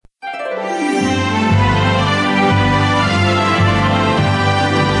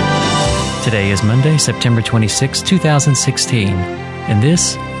Today is Monday, September 26, 2016, and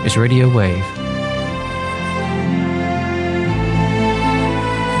this is Radio Wave.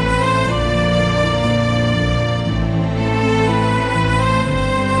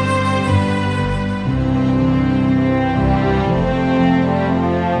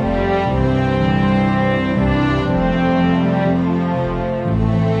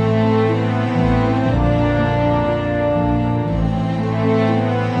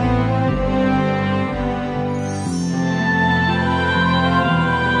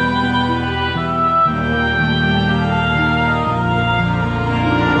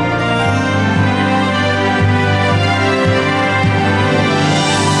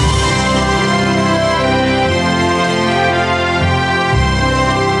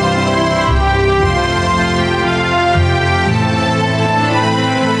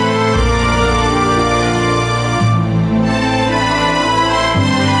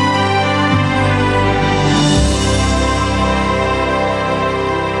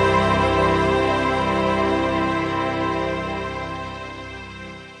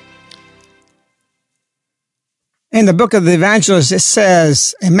 In the book of the evangelist, it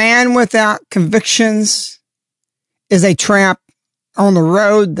says, a man without convictions is a tramp on the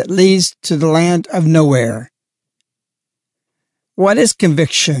road that leads to the land of nowhere. What is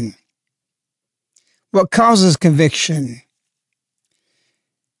conviction? What causes conviction?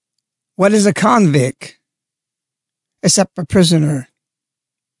 What is a convict? Except a prisoner.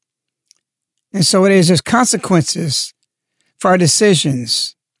 And so it is, there's consequences for our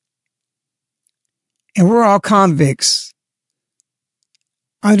decisions. And we're all convicts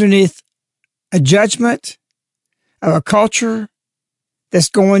underneath a judgment of a culture that's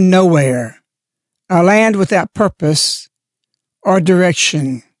going nowhere, a land without purpose or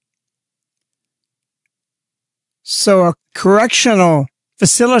direction. So a correctional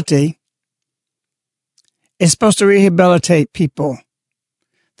facility is supposed to rehabilitate people,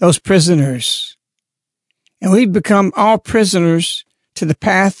 those prisoners. And we've become all prisoners to the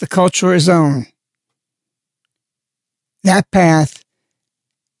path the culture is on. That path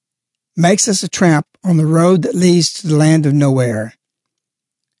makes us a tramp on the road that leads to the land of nowhere.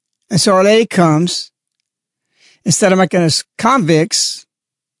 And so Our Lady comes, instead of making us convicts,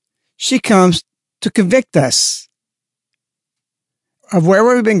 she comes to convict us of where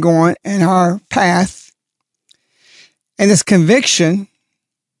we've been going and our path. And this conviction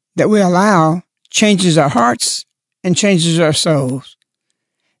that we allow changes our hearts and changes our souls.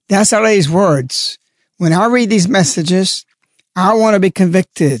 That's Our Lady's words. When I read these messages, I want to be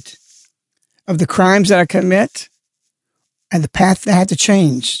convicted of the crimes that I commit and the path that I have to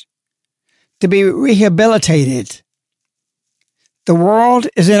change, to be rehabilitated. The world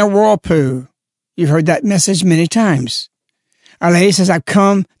is in a whirlpool. You've heard that message many times. Our Lady says, I've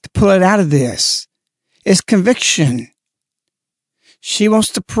come to pull it out of this. It's conviction. She wants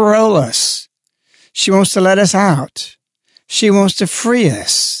to parole us. She wants to let us out. She wants to free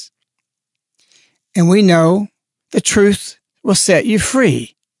us. And we know the truth will set you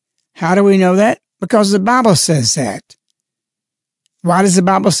free. How do we know that? Because the Bible says that. Why does the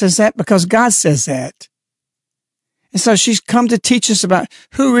Bible say that? Because God says that. And so she's come to teach us about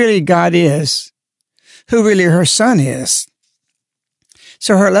who really God is, who really her Son is.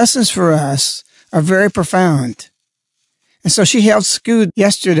 So her lessons for us are very profound. And so she held school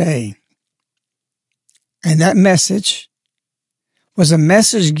yesterday. And that message was a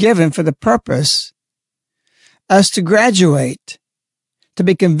message given for the purpose us to graduate, to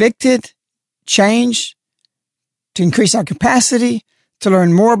be convicted, changed, to increase our capacity, to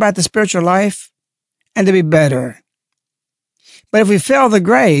learn more about the spiritual life, and to be better. But if we fail the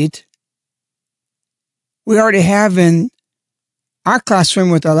grade, we already have in our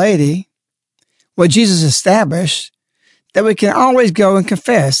classroom with Our Lady what Jesus established, that we can always go and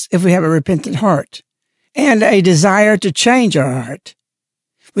confess if we have a repentant heart and a desire to change our heart,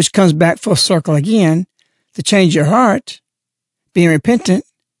 which comes back full circle again. To change your heart, being repentant,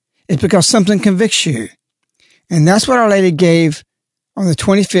 is because something convicts you. And that's what Our Lady gave on the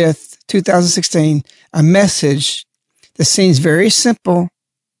 25th, 2016, a message that seems very simple,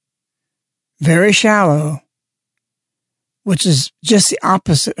 very shallow, which is just the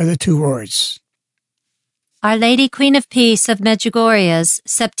opposite of the two words. Our Lady Queen of Peace of Medjugorje's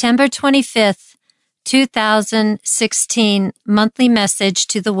September 25th, 2016 monthly message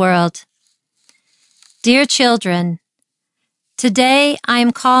to the world. Dear children, today I am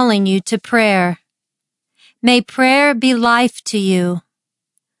calling you to prayer. May prayer be life to you.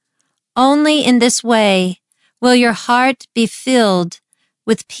 Only in this way will your heart be filled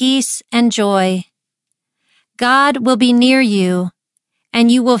with peace and joy. God will be near you,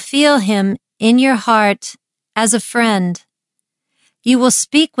 and you will feel Him in your heart as a friend. You will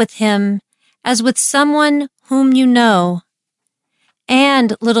speak with him as with someone whom you know.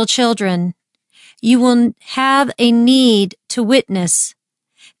 And, little children, you will have a need to witness,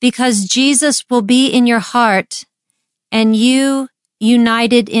 because Jesus will be in your heart and you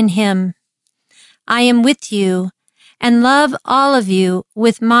united in him. I am with you and love all of you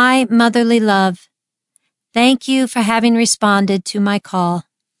with my motherly love. Thank you for having responded to my call.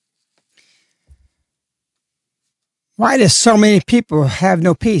 Why do so many people have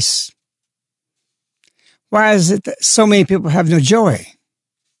no peace? Why is it that so many people have no joy?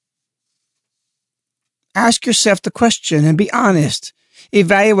 Ask yourself the question and be honest.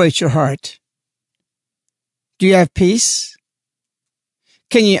 Evaluate your heart. Do you have peace?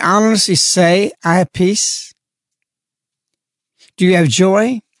 Can you honestly say, I have peace? Do you have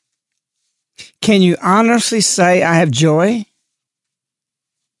joy? Can you honestly say, I have joy?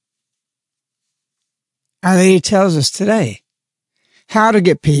 Our Lady tells us today how to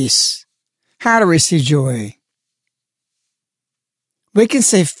get peace, how to receive joy. We can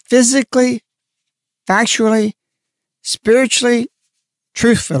say physically, factually, spiritually,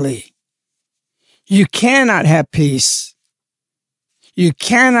 truthfully, you cannot have peace. You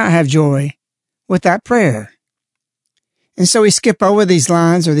cannot have joy without prayer. And so we skip over these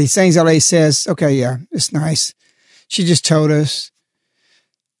lines or these things. Our Lady says, okay, yeah, it's nice. She just told us.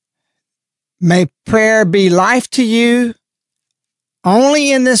 May prayer be life to you.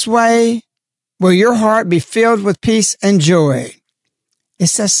 Only in this way will your heart be filled with peace and joy.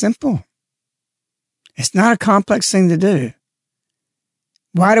 It's that simple. It's not a complex thing to do.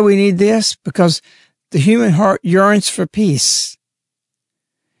 Why do we need this? Because the human heart yearns for peace.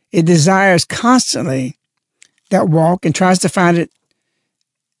 It desires constantly that walk and tries to find it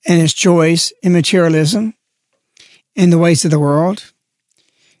in its joys in materialism, in the ways of the world,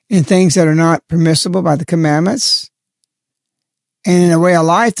 in things that are not permissible by the commandments, and in a way of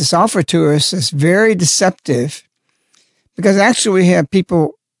life that's offered to us is very deceptive, because actually we have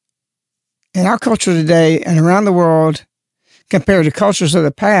people in our culture today and around the world compared to cultures of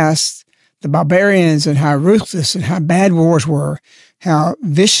the past, the barbarians, and how ruthless and how bad wars were, how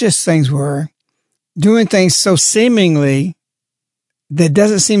vicious things were, doing things so seemingly that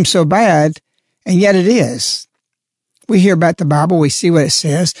doesn't seem so bad, and yet it is. We hear about the Bible, we see what it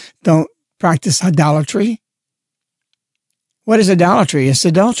says. Don't practice idolatry. What is idolatry? It's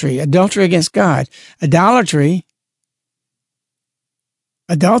adultery. Adultery against God. Adultery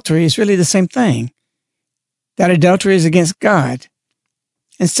is really the same thing. That adultery is against God.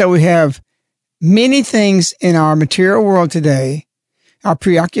 And so we have many things in our material world today, our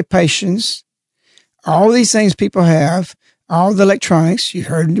preoccupations, all these things people have, all the electronics. You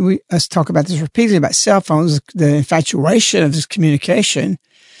heard us talk about this repeatedly about cell phones, the infatuation of this communication,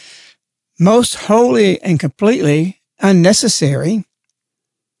 most wholly and completely unnecessary,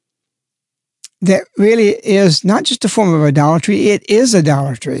 that really is not just a form of idolatry, it is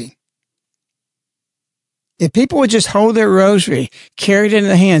idolatry. If people would just hold their rosary, carry it in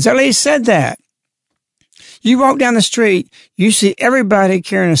their hands. Our Lady said that. You walk down the street, you see everybody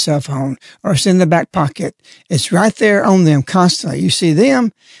carrying a cell phone or it's in the back pocket. It's right there on them constantly. You see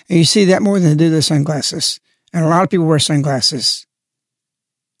them and you see that more than they do their sunglasses. And a lot of people wear sunglasses.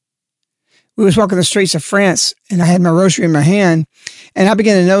 We was walking the streets of France and I had my rosary in my hand and I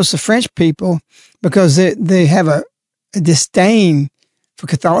began to notice the French people because they have a disdain for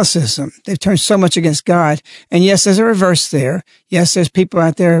Catholicism. They've turned so much against God. And yes, there's a reverse there. Yes, there's people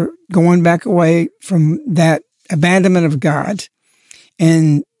out there going back away from that abandonment of God.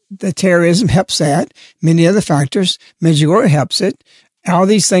 And the terrorism helps that. Many other factors. Medjugorje helps it. All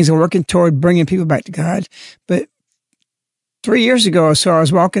these things are working toward bringing people back to God. But 3 years ago or so, I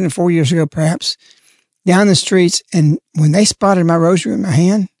was walking, 4 years ago perhaps, down the streets, and when they spotted my rosary in my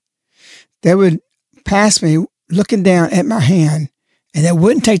hand, they would pass me looking down at my hand, and they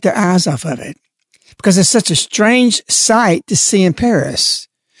wouldn't take their eyes off of it because it's such a strange sight to see in Paris.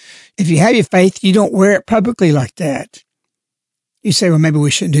 If you have your faith, you don't wear it publicly like that. You say, well, maybe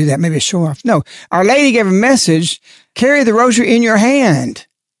we shouldn't do that. Maybe it's show off. No, Our Lady gave a message, carry the rosary in your hand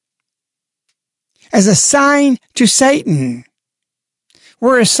as a sign to Satan.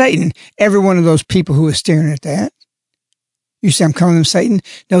 Where is Satan? Every one of those people who is staring at that. You say, I'm calling them Satan?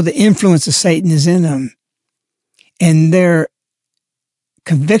 No, the influence of Satan is in them. And their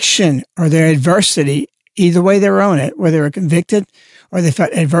conviction or their adversity, either way they're on it, whether they're convicted or they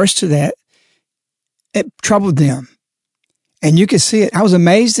felt adverse to that, it troubled them. And you could see it. I was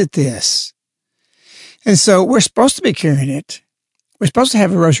amazed at this. And so we're supposed to be carrying it. We're supposed to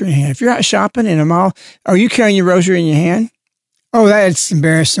have a rosary in your hand. If you're out shopping in a mall, are you carrying your rosary in your hand? Oh, that's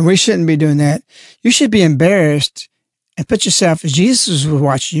embarrassing. We shouldn't be doing that. You should be embarrassed and put yourself as Jesus was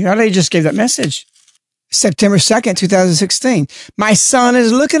watching you. I already just gave that message. September 2nd, 2016. My son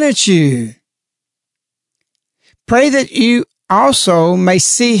is looking at you. Pray that you also may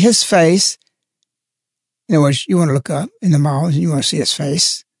see his face. In other words, you want to look up in the mall and you want to see his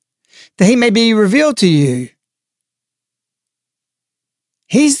face. That he may be revealed to you.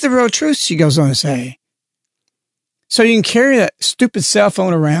 He's the real truth, she goes on to say. So you can carry that stupid cell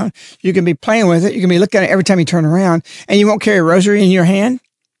phone around. You can be playing with it. You can be looking at it every time you turn around, and you won't carry a rosary in your hand.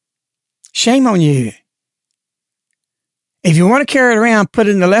 Shame on you. If you want to carry it around, put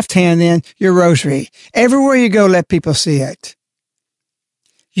it in the left hand, then your rosary. Everywhere you go, let people see it.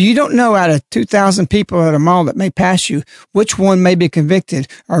 You don't know out of 2,000 people at a mall that may pass you, which one may be convicted.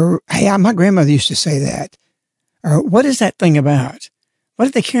 Or, hey, my grandmother used to say that. Or, what is that thing about? What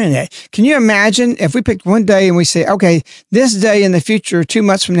if they carry that? Can you imagine if we picked one day and we say, okay, this day in the future, 2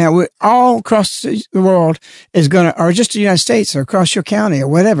 months from now, we're all across the world is going to, or just the United States or across your county or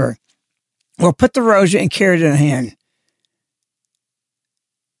whatever. Well, put the rosary and carry it in a hand.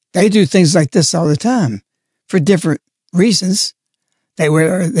 They do things like this all the time for different reasons. They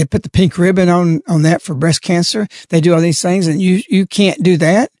put the pink ribbon on that for breast cancer. They do all these things, and you can't do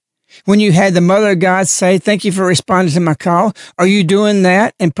that. When you had the Mother of God say, thank you for responding to my call, are you doing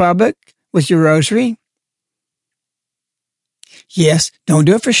that in public with your rosary? Yes, don't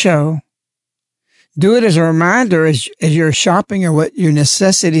do it for show. Do it as a reminder as you're shopping or what your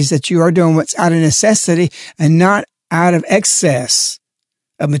necessities that you are doing, what's out of necessity and not out of excess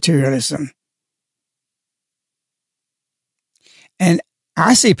of materialism. And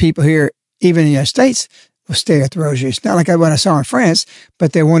I see people here, even in the United States, will stay at the rosary. It's not like what I saw in France,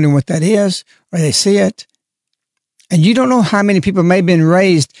 but they're wondering what that is, or they see it. And you don't know how many people may have been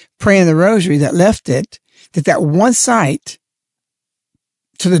raised praying the rosary that left it, that one sight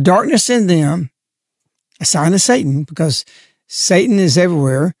to the darkness in them, a sign of Satan, because Satan is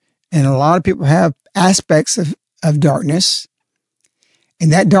everywhere, and a lot of people have aspects of darkness,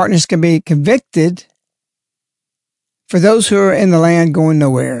 and that darkness can be convicted for those who are in the land going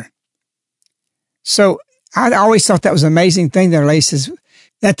nowhere. So I always thought that was an amazing thing that our lady says,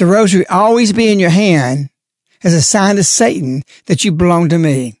 that the rosary always be in your hand as a sign to Satan that you belong to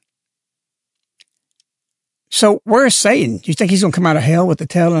me. So where's Satan? Do you think he's going to come out of hell with a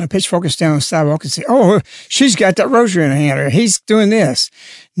tail and a pitchfork and stand on the sidewalk and say, oh, she's got that rosary in her hand, or he's doing this?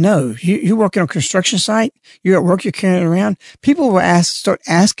 No, you're working on a construction site. You're at work, you're carrying it around. People will start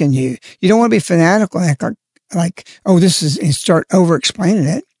asking you. You don't want to be fanatical and act like, oh, this is, and start over-explaining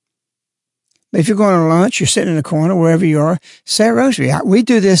it. But if you're going to lunch, you're sitting in the corner, wherever you are, say a rosary. We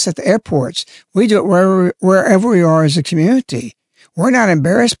do this at the airports. We do it wherever we are as a community. We're not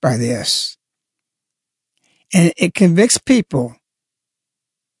embarrassed by this. And it convicts people.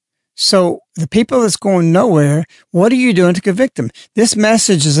 So the people that's going nowhere, what are you doing to convict them? This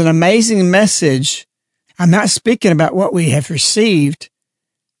message is an amazing message. I'm not speaking about what we have received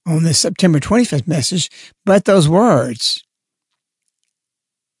on this September 25th message, but those words.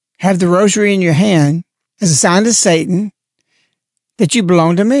 Have the rosary in your hand as a sign to Satan that you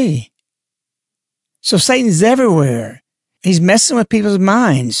belong to me. So Satan's everywhere. He's messing with people's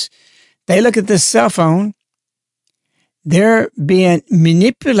minds. They look at this cell phone. They're being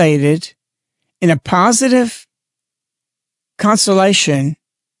manipulated in a positive constellation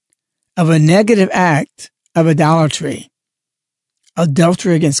of a negative act of idolatry,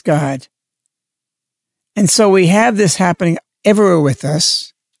 adultery against God. And so we have this happening everywhere with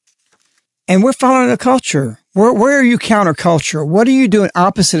us. And we're following the culture. Where are you counterculture? What are you doing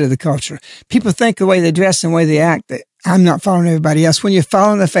opposite of the culture? People think the way they dress and the way they act that I'm not following everybody else. When you're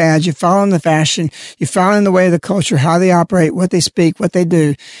following the fads, you're following the fashion, you're following the way of the culture, how they operate, what they speak, what they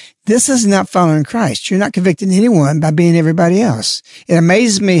do. This is not following Christ. You're not convicting anyone by being everybody else. It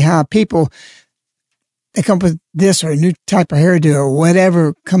amazes me how people, they come up with this or a new type of hairdo or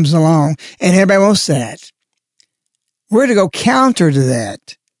whatever comes along, and everybody wants that. We're to go counter to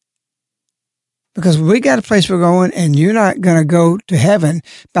that. Because we got a place we're going, and you're not going to go to heaven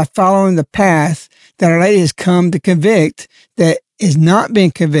by following the path that Our Lady has come to convict that is not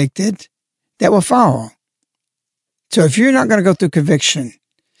being convicted, that will fall. So if you're not going to go through conviction,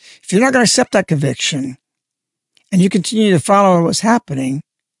 if you're not going to accept that conviction, and you continue to follow what's happening,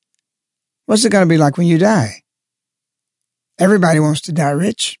 what's it going to be like when you die? Everybody wants to die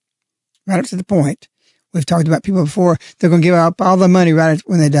rich, right up to the point. We've talked about people before. They're going to give up all the money right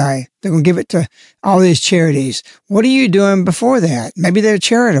when they die. They're going to give it to all these charities. What are you doing before that? Maybe they're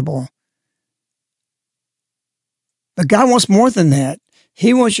charitable. But God wants more than that.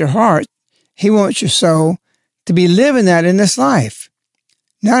 He wants your heart. He wants your soul to be living that in this life,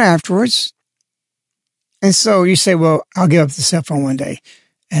 not afterwards. And so you say, well, I'll give up the cell phone one day.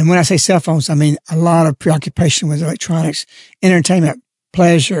 And when I say cell phones, I mean a lot of preoccupation with electronics, entertainment,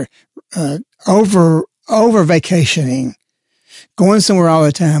 pleasure, over vacationing, going somewhere all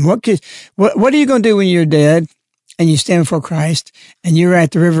the time. What are you going to do when you're dead and you stand before Christ and you're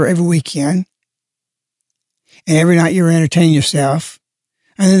at the river every weekend and every night you're entertaining yourself?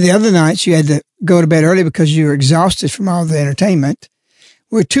 And then the other nights you had to go to bed early because you were exhausted from all the entertainment.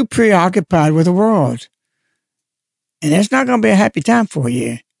 We're too preoccupied with the world. And it's not going to be a happy time for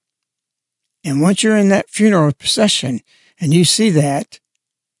you. And once you're in that funeral procession and you see that,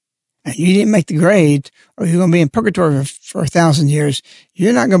 and you didn't make the grade, or you're going to be in purgatory for 1,000 years,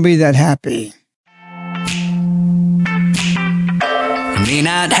 you're not going to be that happy. I may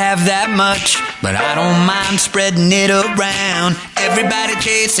not have that much, but I don't mind spreading it around. Everybody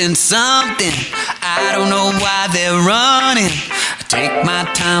chasing something, I don't know why they're running. I take my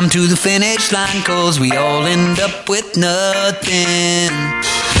time to the finish line, 'cause we all end up with nothing.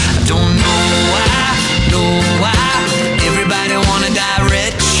 I don't know why everybody wanna die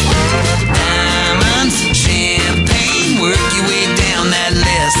rich. Diamonds, champagne, work your way down that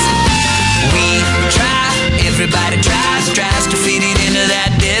list. We try, everybody tries to fit it into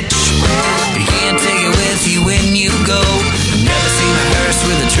that ditch. You can't take it with you when you go. Never seen a hearse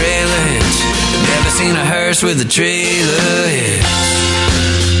with a trailer hitch. Never seen a hearse with a trailer hitch.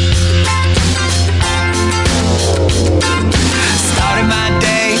 Started my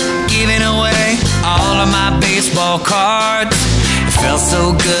day giving away all of my baseball cards. It felt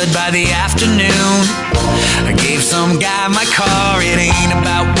so good by the afternoon. I gave some guy my car. It ain't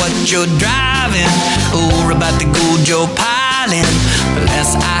about what you're driving or about the gold you're piling. The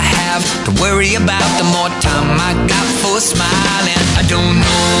less I have to worry about, the more time I got for smiling. I don't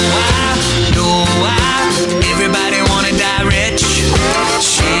know why everybody wanna die rich.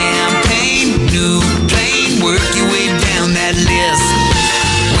 Champagne, new plane, work your way down that list.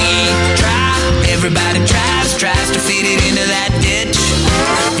 We try, everybody tries to fit it into that ditch.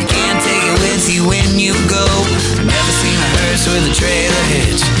 You can't take it with you when you go. Never seen a hearse with a trailer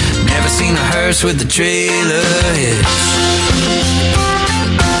hitch. Never seen a hearse with a trailer hitch.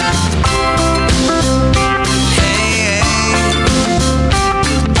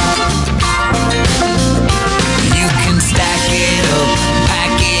 You can stack it up,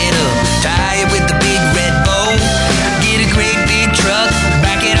 pack it up, tie it with the big red bow. Get a great big truck,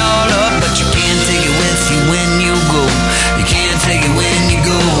 back it all up, but you can't take it with you when you go. You can't take it when you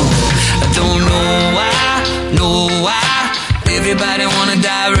go. I don't know why everybody wanna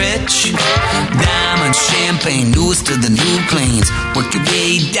die rich. Diamond, champagne, newest to the new planes. Work your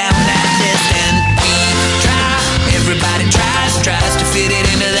way down that list and we try. Everybody tries to fit it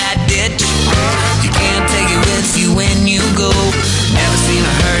into that ditch. You can't take it with you when you go. Never seen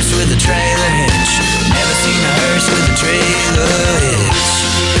a hearse with a trailer hitch. Never seen a hearse with a trailer hitch.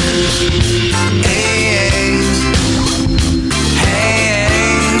 Hey, hey.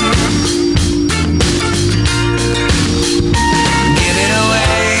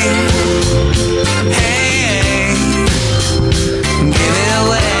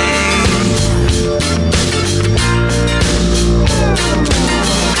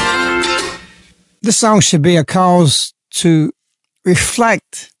 This song should be a cause to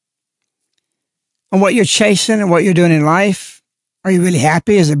reflect on what you're chasing and what you're doing in life. Are you really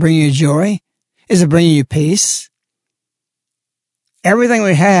happy? Is it bringing you joy? Is it bringing you peace? Everything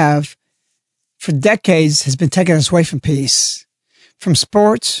we have for decades has been taking us away from peace. From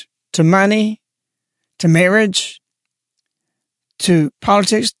sports, to money, to marriage, to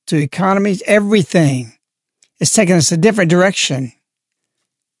politics, to economies, everything is taking us a different direction.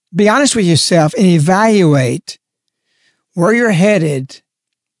 Be honest with yourself and evaluate where you're headed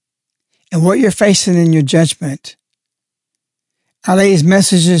and what you're facing in your judgment. Our Lady's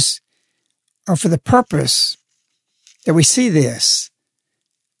messages are for the purpose that we see this.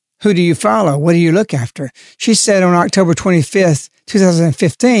 Who do you follow? What do you look after? She said on October 25th,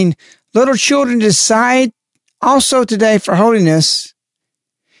 2015, little children decide also today for holiness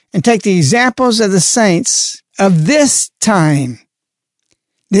and take the examples of the saints of this time.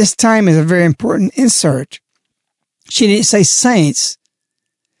 This time is a very important insert. She didn't say saints.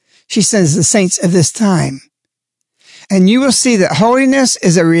 She says the saints of this time. And you will see that holiness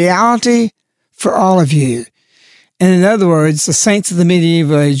is a reality for all of you. And in other words, the saints of the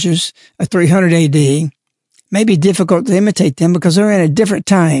medieval ages of 300 AD may be difficult to imitate them because they're in a different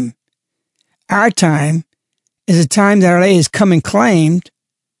time. Our time is a time that Our Lady has come and claimed,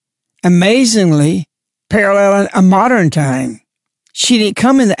 amazingly paralleling a modern time. She didn't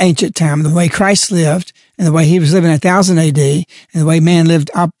come in the ancient time, the way Christ lived and the way he was living 1000 AD and the way man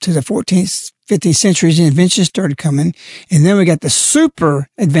lived up to the 14th, 15th centuries and inventions started coming. And then we got the super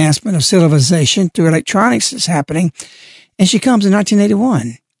advancement of civilization through electronics that's happening. And she comes in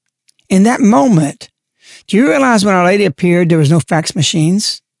 1981. In that moment, do you realize when Our Lady appeared, there was no fax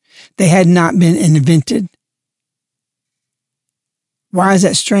machines? They had not been invented. Why is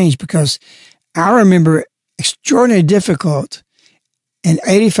that strange? Because I remember extraordinarily difficult in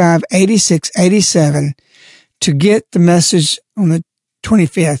 85, 86, 87 to get the message on the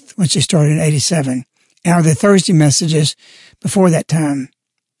 25th when she started in 87. Or the Thursday messages before that time.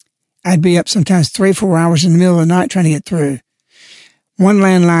 I'd be up sometimes 3 or 4 hours in the middle of the night trying to get through. One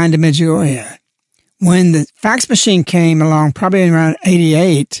landline to Medjugorje. When the fax machine came along, probably around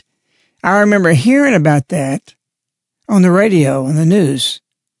 88, I remember hearing about that on the radio, on the news.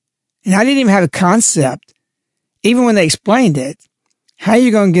 And I didn't even have a concept, even when they explained it, how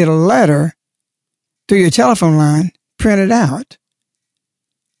you going to get a letter through your telephone line printed out.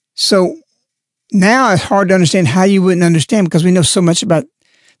 So now it's hard to understand how you wouldn't understand because we know so much about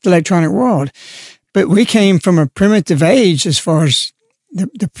the electronic world. But we came from a primitive age as far as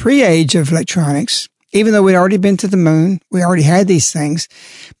the pre-age of electronics, even though we'd already been to the moon, we already had these things,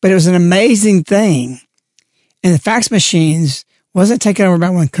 but it was an amazing thing. And the fax machines wasn't taken over by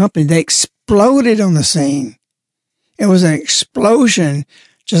one company. They exploded on the scene. It was an explosion,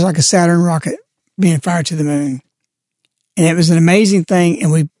 just like a Saturn rocket being fired to the moon. And it was an amazing thing,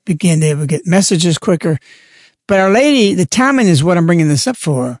 and we began to be able to get messages quicker. But Our Lady, the timing is what I'm bringing this up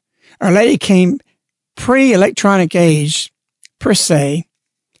for. Our Lady came pre-electronic age, per se,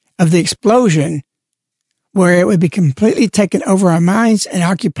 of the explosion, where it would be completely taken over our minds and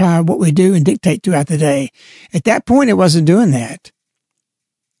occupy what we do and dictate throughout the day. At that point, it wasn't doing that.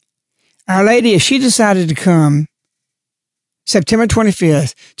 Our Lady, if she decided to come September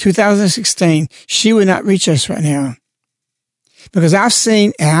 25th, 2016, she would not reach us right now. Because I've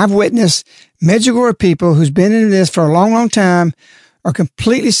seen and I've witnessed Medjugorje people who's been in this for a long, long time are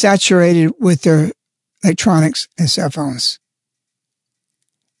completely saturated with their electronics and cell phones.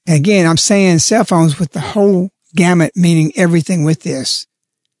 And again, I'm saying cell phones with the whole gamut, meaning everything with this.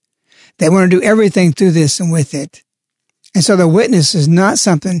 They want to do everything through this and with it. And so the witness is not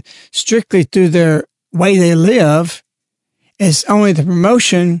something strictly through their way they live. It's only the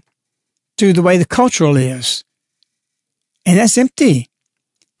promotion through the way the culture lives. And that's empty.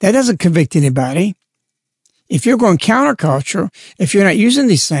 That doesn't convict anybody. If you're going counterculture, if you're not using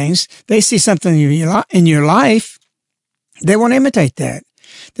these things, they see something in your life, they want to imitate that.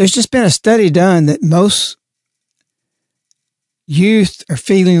 There's just been a study done that most youth are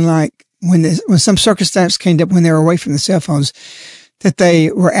feeling like when some circumstance came up when they were away from the cell phones, that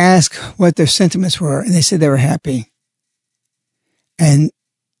they were asked what their sentiments were, and they said they were happy. And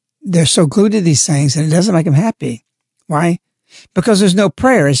they're so glued to these things, and it doesn't make them happy. Why? Because there's no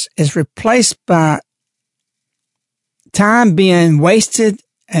prayer. It's replaced by time being wasted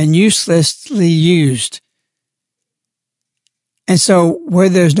and uselessly used. And so where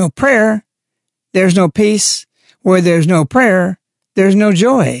there's no prayer, there's no peace. Where there's no prayer, there's no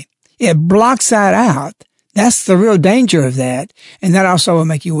joy. It blocks that out. That's the real danger of that. And that also will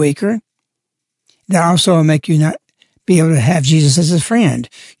make you weaker. That also will make you not be able to have Jesus as a friend.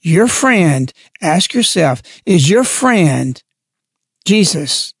 Your friend, ask yourself, is your friend,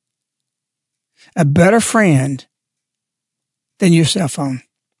 Jesus, a better friend than your cell phone?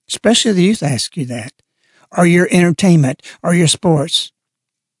 Especially the youth ask you that. Or your entertainment, or your sports.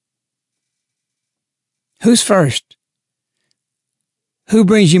 Who's first? Who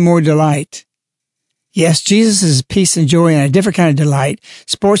brings you more delight? Yes, Jesus is peace and joy and a different kind of delight.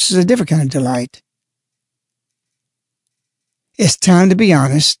 Sports is a different kind of delight. It's time to be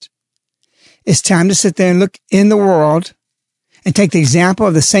honest. It's time to sit there and look in the world and take the example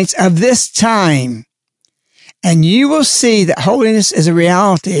of the saints of this time. And you will see that holiness is a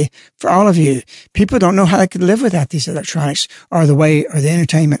reality for all of you. People don't know how they could live without these electronics or the way or the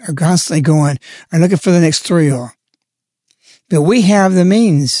entertainment are constantly going or looking for the next thrill. But we have the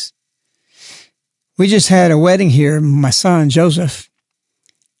means. We just had a wedding here, my son, Joseph,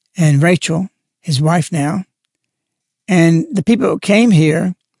 and Rachel, his wife now. And the people who came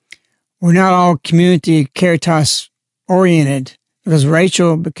here were not all community Caritas oriented because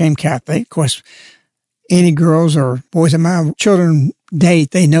Rachel became Catholic. Of course, any girls or boys that my children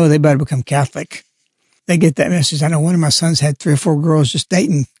date, they know they better become Catholic. They get that message. I know one of my sons had 3 or 4 girls just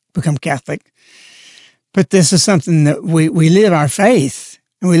dating become Catholic. But this is something that we live our faith,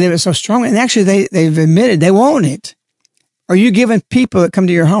 and we live it so strongly. And actually, they've admitted they want it. Are you giving people that come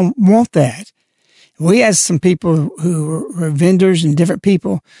to your home want that? We had some people who were vendors and different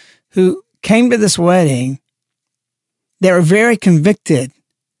people who came to this wedding. They were very convicted,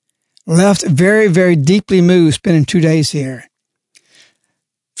 left very, very deeply moved, spending 2 days here.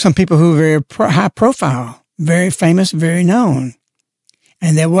 Some people who were very high profile, very famous, very known.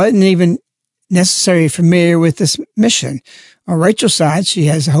 And they wasn't even necessarily familiar with this mission. On Rachel's side, she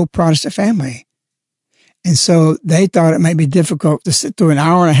has a whole Protestant family. And so they thought it might be difficult to sit through an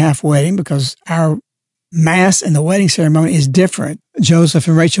hour and a half wedding because our Mass and the wedding ceremony is different. Joseph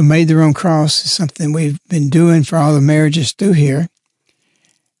and Rachel made their own cross. It's something we've been doing for all the marriages through here.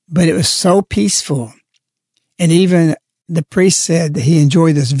 But it was so peaceful. And even the priest said that he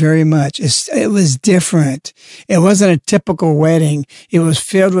enjoyed this very much. It was different. It wasn't a typical wedding. It was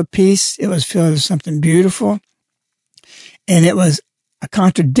filled with peace. It was filled with something beautiful. And it was a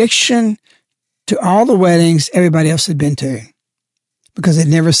contradiction to all the weddings everybody else had been to because they'd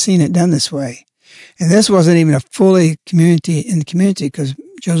never seen it done this way. And this wasn't even a fully community in the community because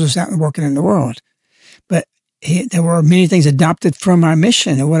Joseph's out and working in the world. But there were many things adopted from our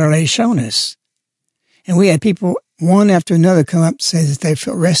mission and what Our Lady's shown us. And we had people one after another come up and say that they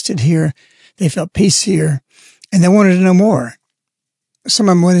felt rested here, they felt peace here, and they wanted to know more. Some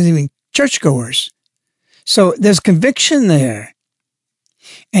of them weren't even churchgoers. So there's conviction there.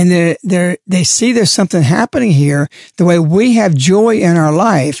 And they see there's something happening here, the way we have joy in our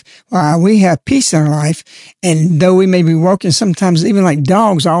life, we have peace in our life. And though we may be working sometimes even like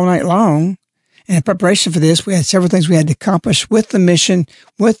dogs all night long, and in preparation for this, we had several things we had to accomplish with the mission,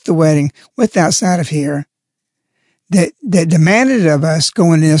 with the wedding, with outside of here, that demanded of us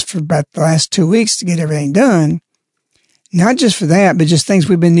going in this for about the last 2 weeks to get everything done. Not just for that, but just things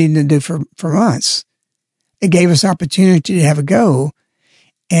we've been needing to do for months. It gave us opportunity to have a go.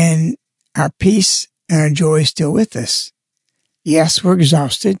 And our peace and our joy is still with us. Yes, we're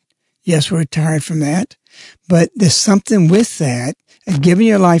exhausted. Yes, we're tired from that. But there's something with that, and giving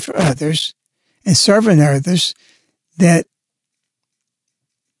your life for others and serving others that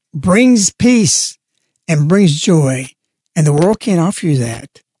brings peace and brings joy. And the world can't offer you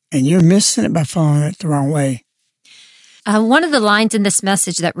that. And you're missing it by following it the wrong way. One of the lines in this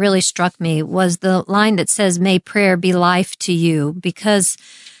message that really struck me was the line that says, "May prayer be life to you," because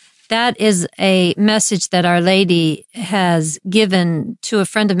that is a message that Our Lady has given to a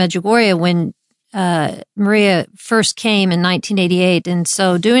friend of Medjugorje when Maria first came in 1988. And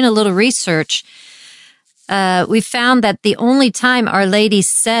so doing a little research, we found that the only time Our Lady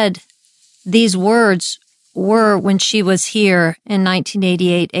said these words were when she was here in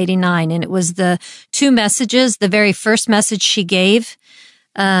 1988-89. And it was the two messages. The very first message she gave,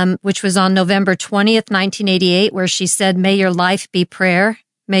 which was on November 20th, 1988, where she said, "May your life be prayer.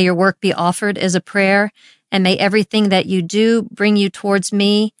 May your work be offered as a prayer. And may everything that you do bring you towards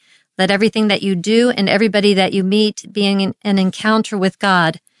me. Let everything that you do and everybody that you meet being an encounter with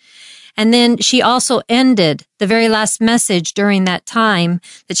God." And then she also ended the very last message during that time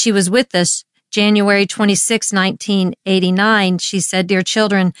that she was with us, January 26, 1989, she said, "Dear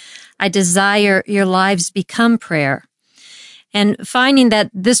children, I desire your lives become prayer." And finding that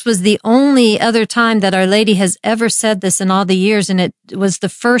this was the only other time that Our Lady has ever said this in all the years, and it was the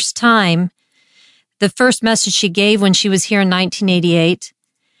first time, the first message she gave when she was here in 1988,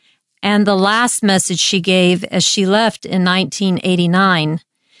 and the last message she gave as she left in 1989.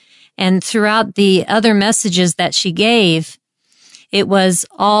 And throughout the other messages that she gave, it was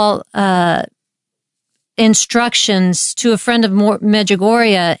all instructions to a friend of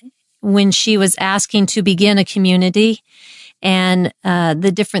Medjugorje when she was asking to begin a community and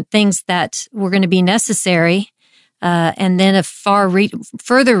the different things that were going to be necessary, and then a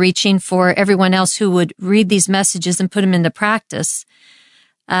further reaching for everyone else who would read these messages and put them into practice.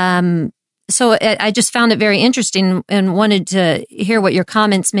 So I just found it very interesting and wanted to hear what your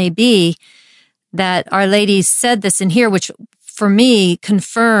comments may be, that Our Lady said this in here, which for me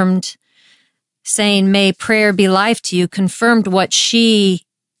confirmed, saying, "May prayer be life to you," confirmed what she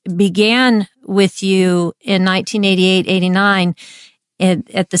began with you in 1988-89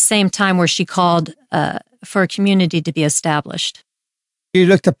 at the same time where she called for a community to be established. You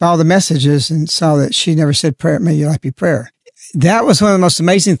looked up all the messages and saw that she never said prayer, "May your life be prayer." That was one of the most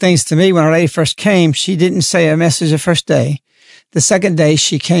amazing things to me when Our Lady first came. She didn't say a message the first day. The second day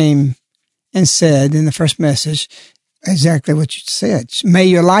she came and said in the first message exactly what you said. "May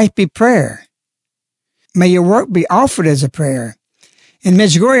your life be prayer. May your work be offered as a prayer." In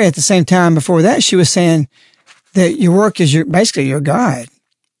Medjugorje at the same time before that, she was saying that your work is basically your God.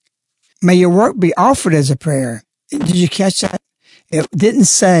 May your work be offered as a prayer. Did you catch that? It didn't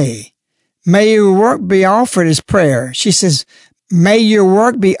say, "May your work be offered as prayer." She says, "May your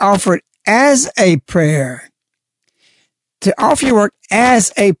work be offered as a prayer. To offer your work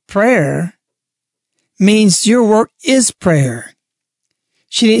as a prayer means your work is prayer.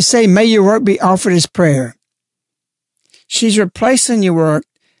 She didn't say, may your work be offered as prayer. She's replacing your work.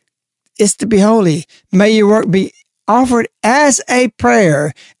 It's to be holy. May your work be offered as a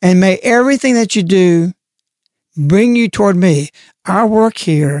prayer, and may everything that you do bring you toward me. Our work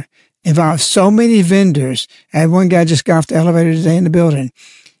here involves so many vendors. I had one guy just got off the elevator today in the building.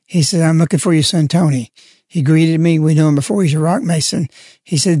 He said, I'm looking for your son, Tony. He greeted me. We knew him before. He's a rock mason.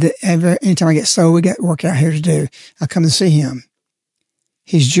 He said that anytime I get slow, we got work out here to do. I come to see him.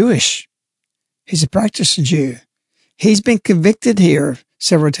 He's Jewish. He's a practicing Jew. He's been convicted here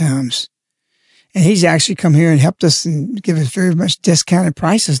several times. And he's actually come here and helped us and give us very much discounted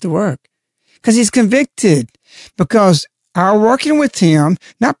prices to work. Because he's convicted. Because our working with him,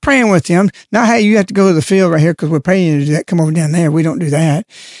 not praying with him, not, hey, you have to go to the field right here because we're paying you to do that. Come over down there. We don't do that.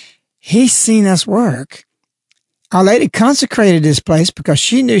 He's seen us work. Our Lady consecrated this place because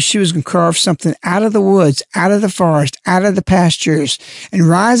she knew she was going to carve something out of the woods, out of the forest, out of the pastures, and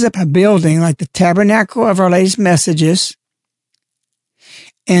rise up a building like the tabernacle of Our Lady's messages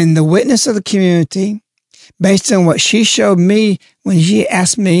and the witness of the community based on what she showed me when she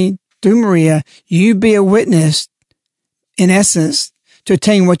asked me through Maria, you be a witness, in essence, to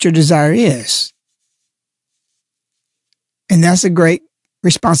attain what your desire is. And that's a great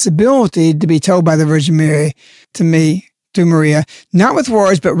responsibility to be told by the Virgin Mary to me through Maria, not with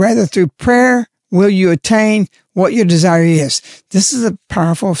words, but rather through prayer will you attain what your desire is. This is a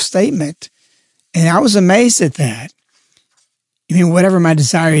powerful statement. And I was amazed at that. I mean, whatever my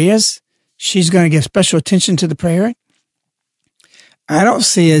desire is, she's going to give special attention to the prayer. I don't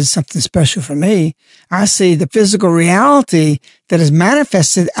see it as something special for me. I see the physical reality that is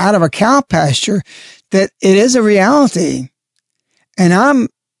manifested out of a cow pasture, that it is a reality. And I'm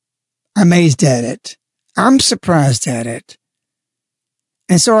amazed at it. I'm surprised at it.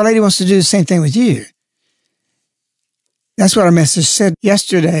 And so Our Lady wants to do the same thing with you. That's what our message said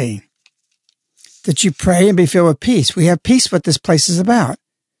yesterday, that you pray and be filled with peace. We have peace, what this place is about.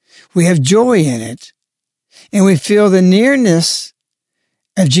 We have joy in it. And we feel the nearness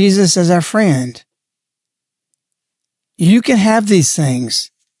of Jesus as our friend. You can have these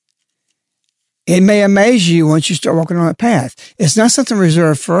things. It may amaze you once you start walking on that path. It's not something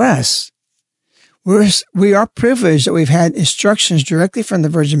reserved for us. We are privileged that we've had instructions directly from the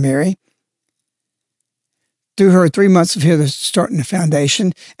Virgin Mary through her 3 months of here starting the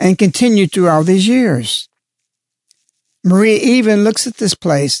foundation and continued through all these years. Maria even looks at this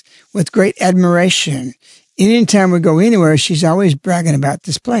place with great admiration. Anytime we go anywhere, she's always bragging about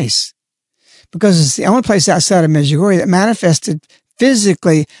this place because it's the only place outside of Medjugorje that manifested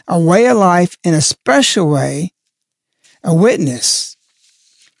physically a way of life in a special way, a witness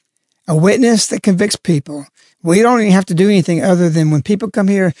that convicts people. We don't even have to do anything other than when people come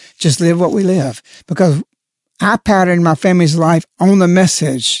here, just live what we live, because I patterned my family's life on the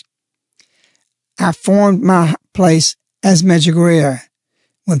message. I formed my place as Medjugorje.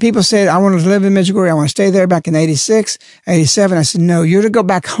 When people said, I want to live in Medjugorje, I want to stay there back in 86, 87, I said, no, you're to go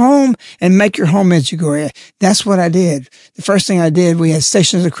back home and make your home Medjugorje. That's what I did. The first thing I did, we had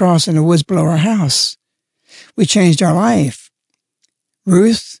stations across in the woods below our house. We changed our life.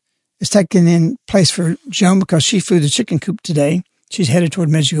 Ruth is taking in place for Joan because she flew the chicken coop today. She's headed toward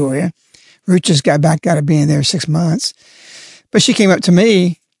Medjugorje. Ruth just got back out of being there 6 months. But she came up to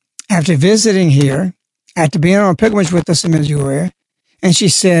me after visiting here, after being on a pilgrimage with us in Medjugorje, and she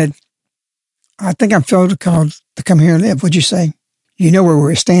said, I think I'm filled called to come here and live. What'd you say? You know where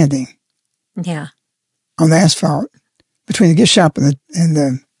we're standing. Yeah. On the asphalt between the gift shop and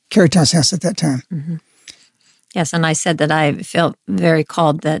the Caritas house at that time. Mm-hmm. Yes, and I said that I felt very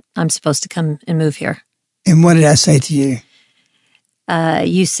called that I'm supposed to come and move here. And what did I say to you?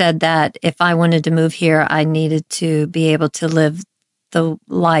 You said that if I wanted to move here, I needed to be able to live the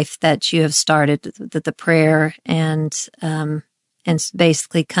life that you have started, the prayer, and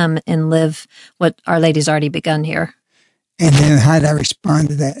basically come and live what Our Lady's already begun here. And then how did I respond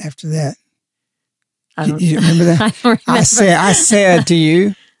to that after that? You remember that? I don't remember. I said to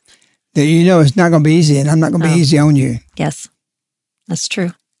you that it's not going to be easy, and I'm not going to be easy on you. Yes, that's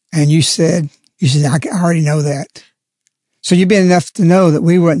true. And you said, I already know that. So you've been enough to know that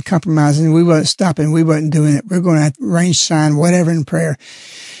we weren't compromising, we weren't stopping, we weren't doing it. We're going to have to range sign, whatever in prayer,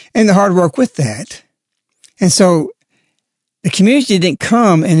 and the hard work with that. And so the community didn't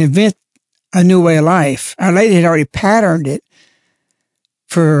come and invent a new way of life. Our Lady had already patterned it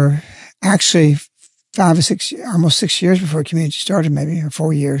for actually 5 or 6, almost 6 years before community started, maybe, or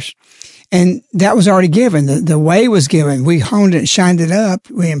 4 years. And that was already given. The way was given. We honed it and shined it up.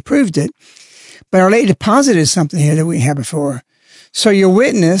 We improved it. But Our Lady deposited something here that we didn't have before. So your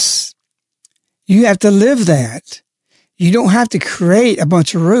witness, you have to live that. You don't have to create a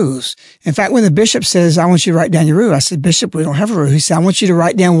bunch of rules. In fact, when the bishop says, I want you to write down your rule, I said, Bishop, we don't have a rule. He said, I want you to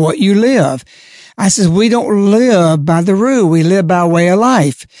write down what you live. I says, we don't live by the rule. We live by a way of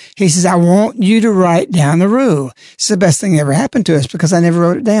life. He says, I want you to write down the rule. It's the best thing that ever happened to us because I never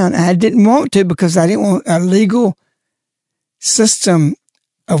wrote it down. And I didn't want to because I didn't want a legal system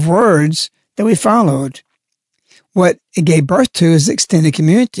of words that we followed. What it gave birth to is extended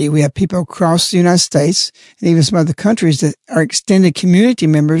community. We have people across the United States and even some other countries that are extended community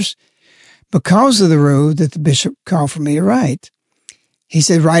members because of the rule that the bishop called for me to write. He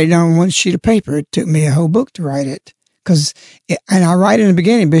said, write it on one sheet of paper. It took me a whole book to write it. And I write in the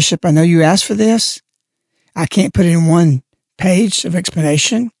beginning, Bishop, I know you asked for this. I can't put it in one page of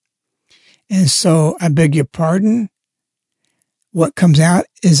explanation. And so I beg your pardon. What comes out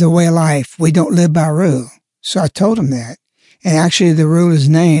is a way of life. We don't live by rule. So I told him that. And actually the rule is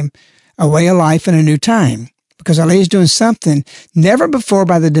named A Way of Life in a New Time. Because Our Lady's doing something never before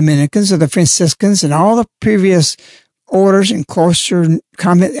by the Dominicans or the Franciscans and all the previous orders and cloister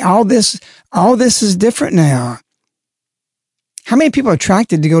convent. All this is different now. How many people are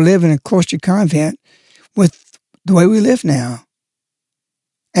attracted to go live in a cloister convent with the way we live now?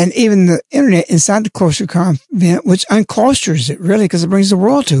 And even the internet inside the cloister convent, which uncloisters it really because it brings the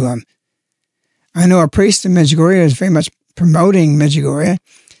world to them. I know a priest in Medjugorje is very much promoting Medjugorje.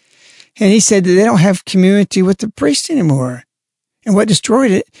 And he said that they don't have community with the priest anymore. And what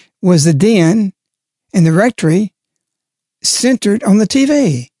destroyed it was the den and the rectory centered on the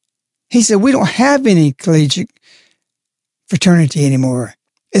TV. He said, we don't have any collegiate fraternity anymore.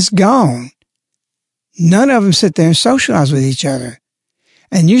 It's gone. None of them sit there and socialize with each other.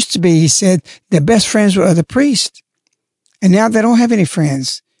 And used to be, he said, their best friends were other priests. And now they don't have any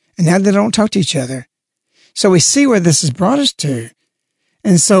friends. And now they don't talk to each other. So we see where this has brought us to.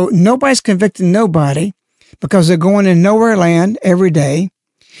 And so nobody's convicting nobody because they're going in nowhere land every day.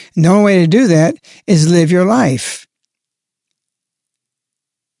 And the only way to do that is live your life.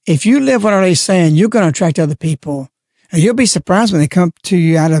 If you live what Our Lady's saying, you're going to attract other people. And you'll be surprised when they come to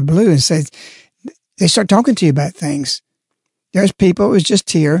you out of the blue and say, they start talking to you about things. There's people who was just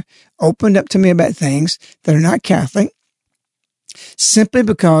here, opened up to me about things that are not Catholic, simply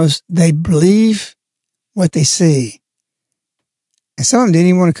because they believe what they see. And some of them didn't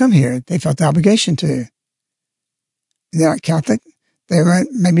even want to come here. They felt the obligation to. They're not Catholic. They were,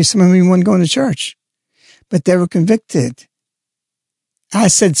 maybe some of them even weren't going to church. But they were convicted. I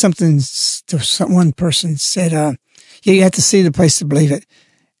said something to one person, said, yeah, you have to see the place to believe it.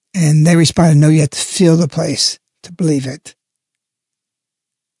 And they responded, no, you have to feel the place to believe it.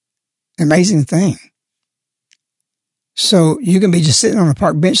 Amazing thing. So you can be just sitting on a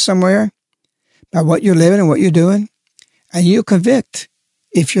park bench somewhere by what you're living and what you're doing, and you'll convict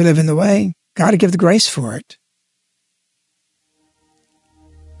if you're living the way. God will give the grace for it.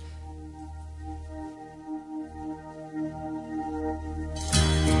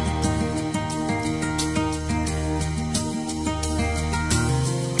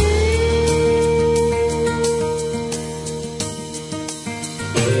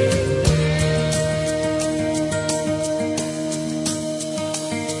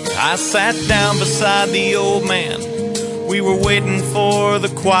 I sat down beside the old man. We were waiting for the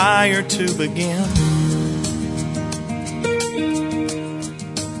choir to begin.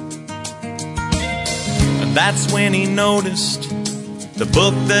 And that's when he noticed the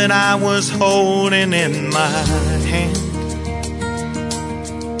book that I was holding in my hand.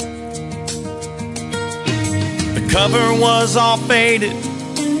 The cover was all faded.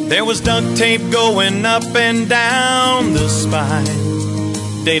 There was duct tape going up and down the spine.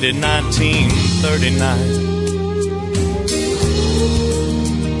 Dated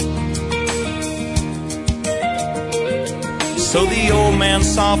 1939. So the old man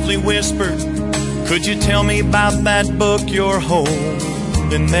softly whispered, could you tell me about that book you're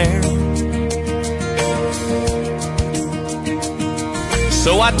holding there?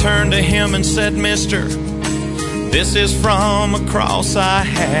 So I turned to him and said, mister, this is from a cross I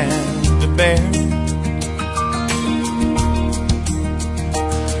had to bear.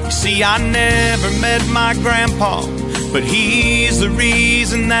 See, I never met my grandpa, but he's the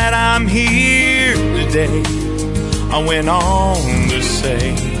reason that I'm here today. I went on to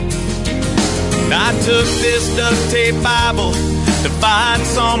say, I took this duct tape Bible to fight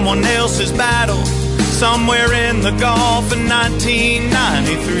someone else's battle somewhere in the Gulf in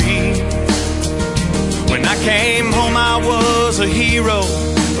 1993. I came home I was a hero,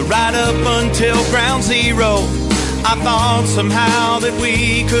 but right up until ground zero I thought somehow that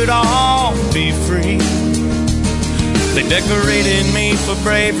we could all be free. They decorated me for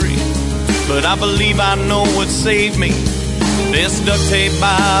bravery, but I believe I know what saved me. This duct tape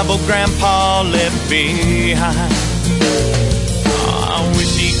Bible Grandpa left behind. I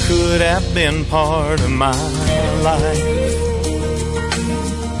wish he could have been part of my life.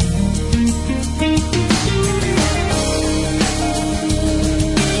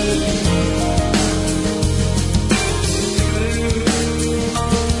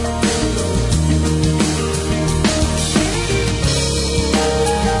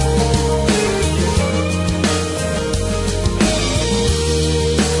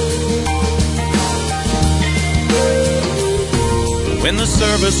 When the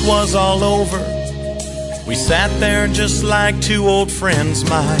service was all over, we sat there just like two old friends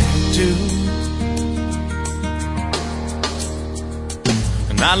might do.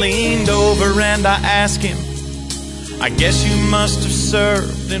 And I leaned over and I asked him, I guess you must have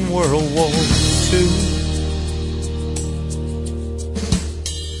served in World War II.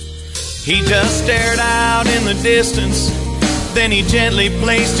 He just stared out in the distance, then he gently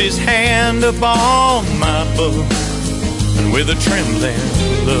placed his hand upon my book. And with a trembling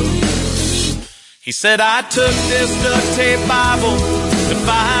look, he said, I took this duct tape Bible to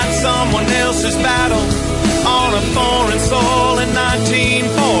fight someone else's battle on a foreign soil in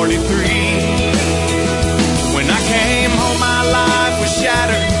 1943. When I came home, my life was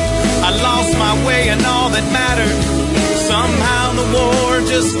shattered. I lost my way and all that mattered. Somehow the war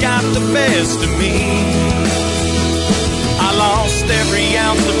just got the best of me. I lost every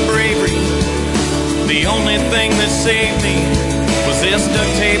ounce of bravery. The only thing that saved me was this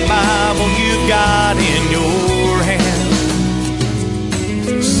duct tape Bible you've got in your hand.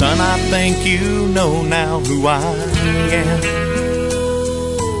 Son, I think you know now who I am.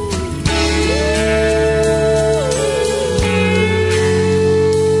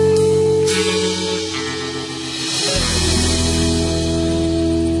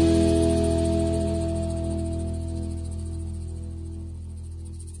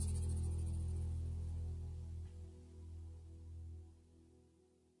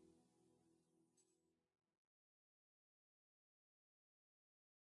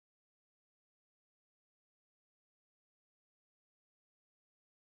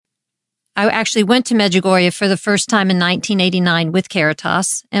 I actually went to Medjugorje for the first time in 1989 with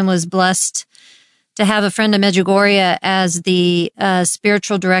Caritas and was blessed to have a Friend of Medjugorje as the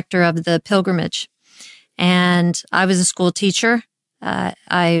spiritual director of the pilgrimage. And I was a school teacher.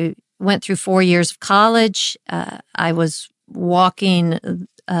 I went through 4 years of college. I was walking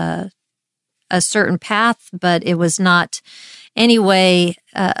a certain path, but it was not any way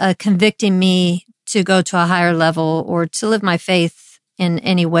convicting me to go to a higher level or to live my faith in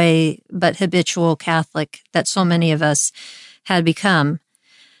any way but habitual Catholic that so many of us had become.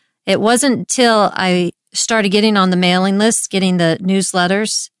 It wasn't until I started getting on the mailing list, getting the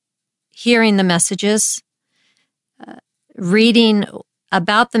newsletters, hearing the messages, reading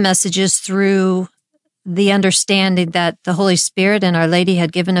about the messages through the understanding that the Holy Spirit and Our Lady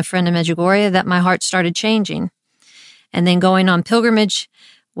had given a Friend of Medjugorje that my heart started changing. And then going on pilgrimage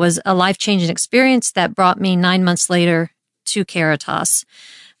was a life-changing experience that brought me 9 months later to Caritas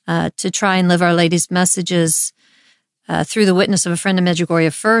to try and live Our Lady's messages through the witness of a Friend of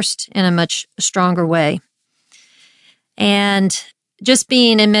Medjugorje first in a much stronger way. And just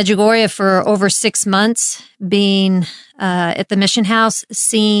being in Medjugorje for over 6 months, being at the mission house,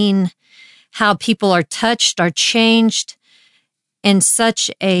 seeing how people are touched, are changed in such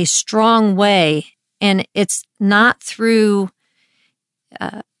a strong way. And it's not through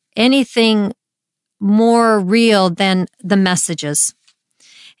anything more real than the messages.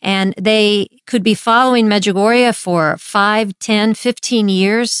 And they could be following Medjugorje for 5, 10, 15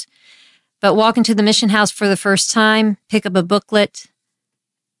 years, but walk into the mission house for the first time, pick up a booklet,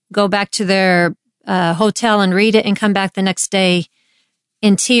 go back to their hotel and read it, and come back the next day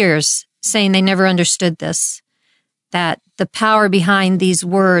in tears, saying they never understood this, that the power behind these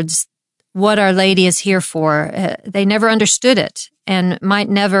words, what Our Lady is here for, they never understood it and might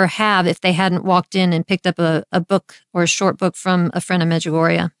never have if they hadn't walked in and picked up a book or a short book from a Friend of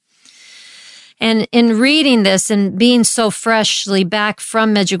Medjugorje. And in reading this and being so freshly back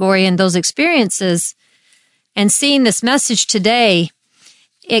from Medjugorje and those experiences and seeing this message today,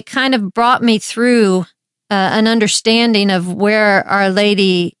 it kind of brought me through an understanding of where Our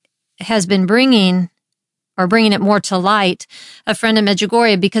Lady has been bringing it more to light, a Friend of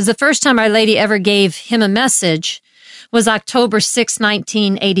Medjugorje, because the first time Our Lady ever gave him a message was October 6,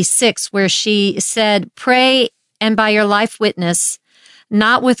 1986, where she said, "Pray, and by your life witness,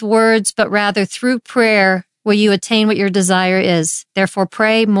 not with words, but rather through prayer, will you attain what your desire is. Therefore,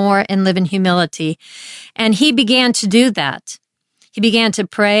 pray more and live in humility." And he began to do that. He began to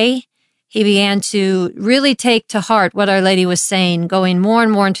pray. He began to really take to heart what Our Lady was saying, going more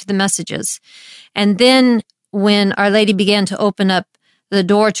and more into the messages. And then when Our Lady began to open up the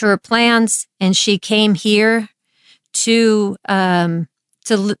door to her plans, and she came here to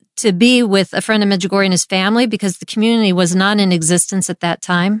be with a friend of Medjugorje and his family, because the community was not in existence at that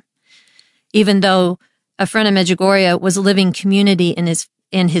time, even though a friend of Medjugorje was a living community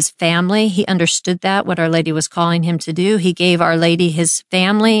in his family. He understood that, what Our Lady was calling him to do. He gave Our Lady his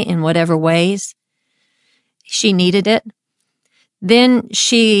family in whatever ways she needed it. Then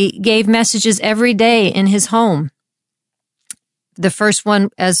she gave messages every day in his home. The first one,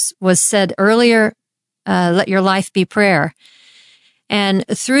 as was said earlier, let your life be prayer. And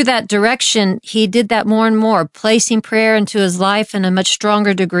through that direction, he did that more and more, placing prayer into his life in a much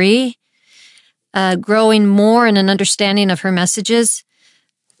stronger degree, growing more in an understanding of her messages,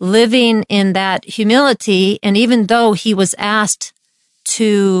 living in that humility. And even though he was asked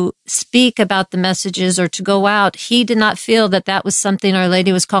to speak about the messages or to go out, he did not feel that that was something Our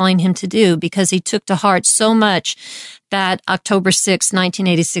Lady was calling him to do, because he took to heart so much that October 6,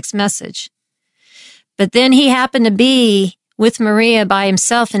 1986 message. But then he happened to be with Maria by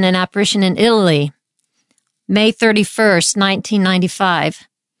himself in an apparition in Italy, May 31st, 1995.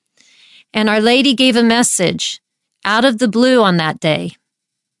 And Our Lady gave a message out of the blue on that day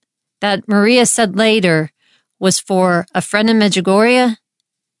that Maria said later was for a friend of Medjugorje,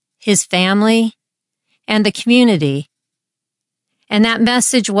 his family, and the community. And that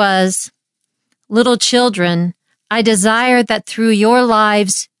message was, "Little children, I desire that through your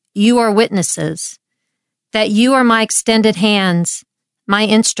lives you are witnesses, that you are my extended hands, my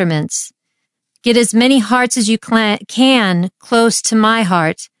instruments. Get as many hearts as you can close to my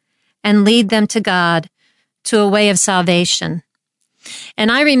heart and lead them to God, to a way of salvation."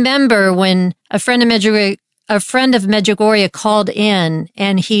 And I remember when a friend of Medjugorje called in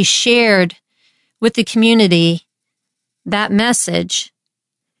and he shared with the community that message,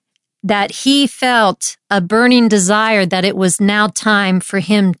 that he felt a burning desire that it was now time for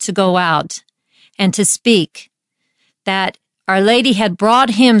him to go out and to speak, that Our Lady had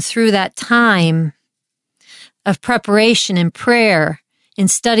brought him through that time of preparation and prayer, in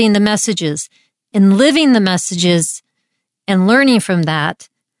studying the messages, in living the messages and learning from that,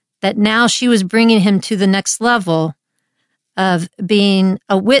 that now she was bringing him to the next level of being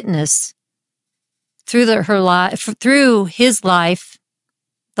a witness through through his life,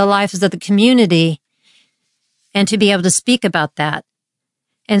 the lives of the community, and to be able to speak about that.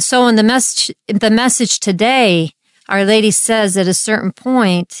 And so in the message today, Our Lady says at a certain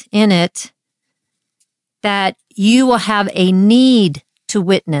point in it that you will have a need to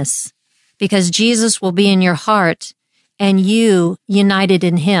witness, because Jesus will be in your heart and you united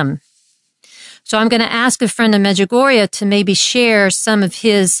in him. So I'm going to ask a friend of Medjugorje to maybe share some of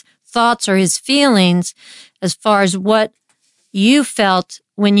his thoughts or his feelings as far as what you felt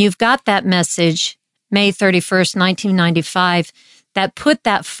when you've got that message, May 31st, 1995, that put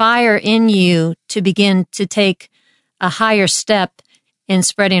that fire in you to begin to take a higher step in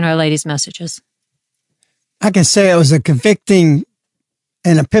spreading Our Lady's messages. I can say it was a convicting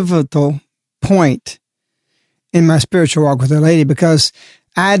and a pivotal point in my spiritual walk with Our Lady, because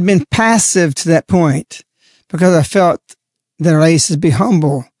I had been passive to that point, because I felt that Our Lady says, be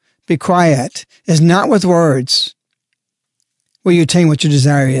humble, be quiet. It's not with words will you attain what your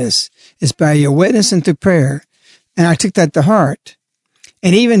desire is. It's by your witness and through prayer. And I took that to heart.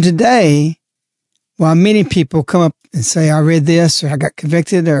 And even today, while many people come up and say, I read this, or I got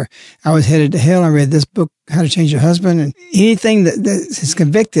convicted, or I was headed to hell, I read this book, How to Change Your Husband, and anything that is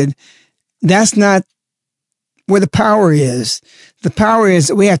convicted, that's not where the power is. The power is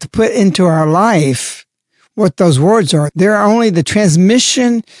that we have to put into our life what those words are. They're only the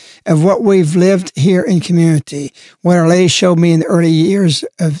transmission of what we've lived here in community. What Our Lady showed me in the early years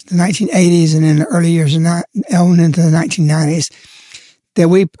of the 1980s and in the early years of on into the 1990s, that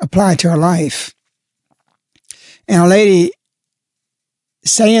we apply to our life. And Our Lady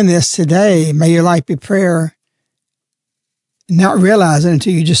saying this today, may your life be prayer, not realizing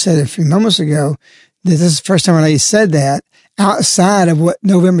until you just said it a few moments ago, that this is the first time Our Lady said that, outside of what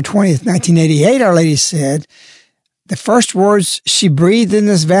November 20th, 1988, Our Lady said. The first words she breathed in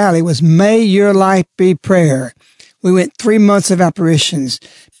this valley was, may your life be prayer. We went 3 months of apparitions,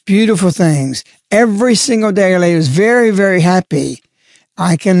 beautiful things. Every single day, Our Lady was very, very happy.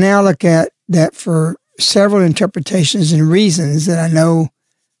 I can now look at that for several interpretations and reasons that I know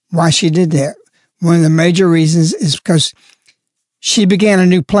why she did that. One of the major reasons is because she began a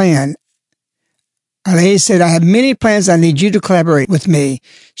new plan. A lady said, I have many plans. I need you to collaborate with me.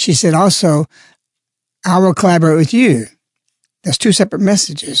 She said also, I will collaborate with you. That's two separate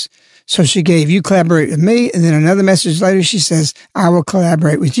messages. So she gave, you collaborate with me. And then another message later, she says, I will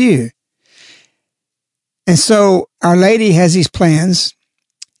collaborate with you. And so Our Lady has these plans,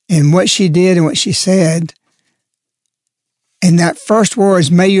 and what she did and what she said. And that first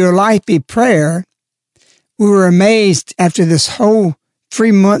words, may your life be prayer. We were amazed after this whole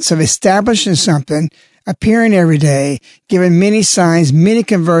 3 months of establishing something, appearing every day, giving many signs, many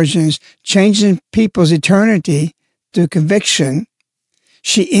conversions, changing people's eternity through conviction.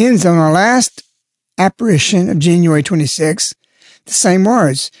 She ends on our last apparition of January 26th, the same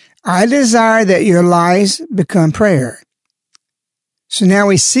words. I desire that your lives become prayer. So now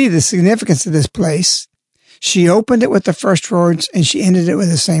we see the significance of this place. She opened it with the first words and she ended it with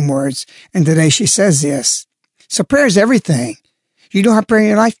the same words. And today she says this. So prayer is everything. You don't have prayer in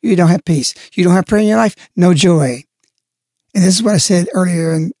your life, you don't have peace. You don't have prayer in your life, no joy. And this is what I said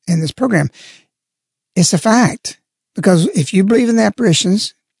earlier in this program. It's a fact. Because if you believe in the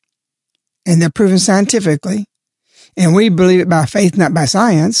apparitions, and they're proven scientifically, and we believe it by faith, not by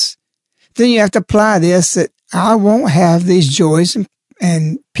science, then you have to apply this that I won't have these joys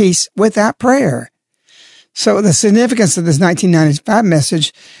and peace without prayer. So the significance of this 1995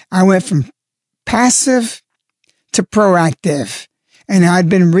 message, I went from passive to proactive. And I'd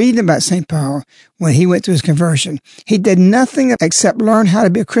been reading about St. Paul when he went through his conversion. He did nothing except learn how to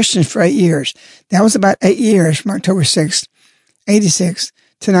be a Christian for 8 years. That was about 8 years from October 6th, 86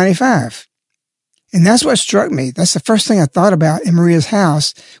 to 95. And that's what struck me. That's the first thing I thought about in Maria's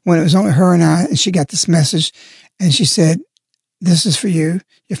house when it was only her and I, and she got this message. And she said, this is for you,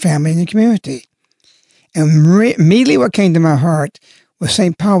 your family, and your community. And immediately what came to my heart was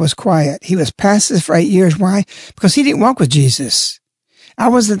St. Paul was quiet. He was passive for 8 years. Why? Because he didn't walk with Jesus. I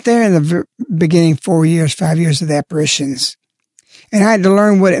wasn't there in the beginning 4 years, 5 years of the apparitions. And I had to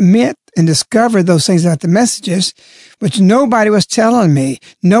learn what it meant and discover those things about the messages, which nobody was telling me.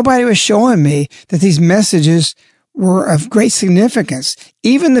 Nobody was showing me that these messages were of great significance.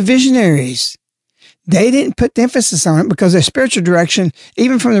 Even the visionaries, they didn't put the emphasis on it because their spiritual direction,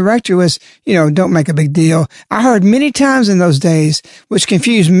 even from the rector, was, don't make a big deal. I heard many times in those days, which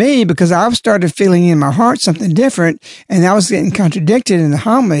confused me because I started feeling in my heart something different, and I was getting contradicted in the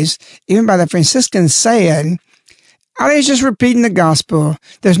homilies, even by the Franciscans saying, I was just repeating the gospel.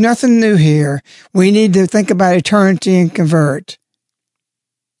 There's nothing new here. We need to think about eternity and convert.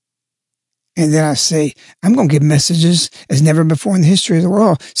 And then I say, I'm going to give messages as never before in the history of the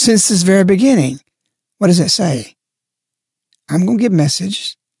world since this very beginning. What does that say? I'm going to give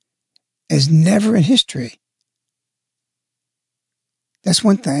messages as never in history. That's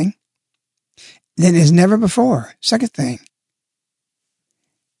one thing. Then as never before. Second thing.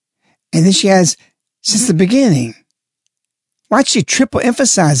 And then she has, since the beginning. Why'd she triple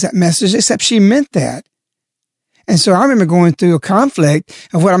emphasize that message, except she meant that? And so I remember going through a conflict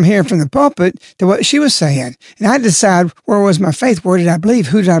of what I'm hearing from the pulpit to what she was saying. And I had to decide, where was my faith? Where did I believe?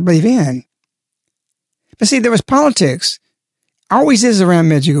 Who did I believe in? But see, there was politics. Always is around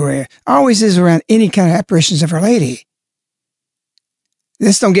Medjugorje. Always is around any kind of apparitions of Our Lady.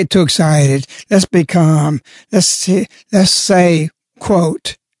 Let's don't get too excited. Let's be calm. Let's say,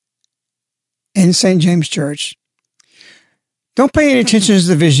 quote, in St. James Church, don't pay any attention to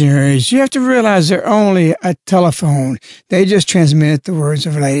the visionaries. You have to realize they're only a telephone. They just transmit the words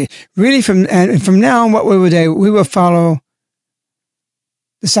of Our Lady. Really, from now on, what we will do, we will follow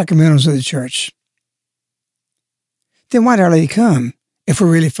the sacramentals of the church. Then why did Our Lady come if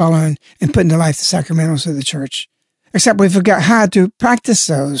we're really following and putting to life the sacramentals of the church? Except we forgot how to practice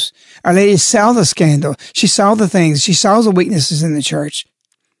those. Our Lady saw the scandal. She saw the things. She saw the weaknesses in the church.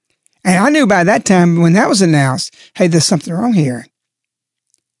 And I knew by that time when that was announced, hey, there's something wrong here.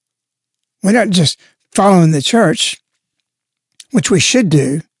 We're not just following the church, which we should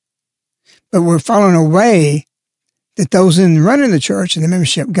do, but we're following a way that those in running the church and the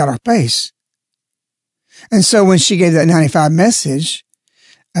membership got off base. And so when she gave that 95 message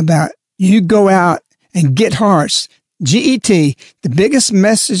about you go out and get hearts, G-E-T, the biggest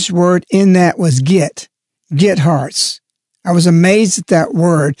message word in that was get hearts. I was amazed at that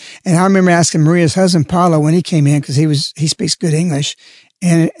word. And I remember asking Maria's husband, Paolo, when he came in, because he speaks good English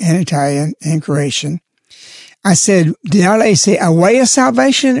and Italian and Croatian. I said, did Our Lady say a way of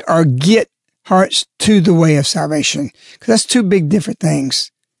salvation or get hearts to the way of salvation? Because that's two big different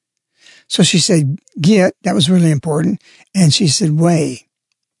things. So she said, get, that was really important. And she said, way.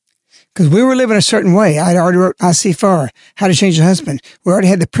 Because we were living a certain way. I'd already wrote IC4, How to Change Your Husband. We already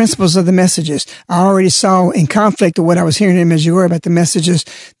had the principles of the messages. I already saw in conflict of what I was hearing in Medjugorje about the messages.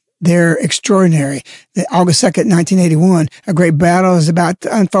 They're extraordinary. August 2nd, 1981, a great battle is about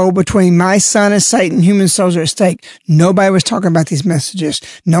to unfold between my son and Satan. Human souls are at stake. Nobody was talking about these messages.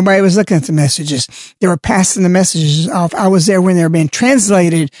 Nobody was looking at the messages. They were passing the messages off. I was there when they were being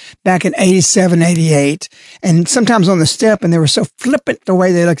translated back in 87, 88, and sometimes on the step, and they were so flippant the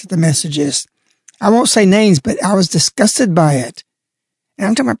way they looked at the messages. I won't say names, but I was disgusted by it. And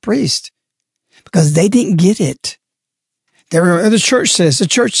I'm talking about priests because they didn't get it. The church says, the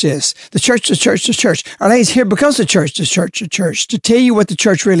church says, the church. Our lady's here because the church, to tell you what the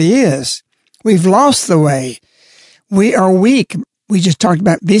church really is. We've lost the way. We are weak. We just talked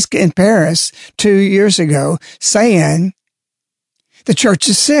about Visca in Paris 2 years ago saying the church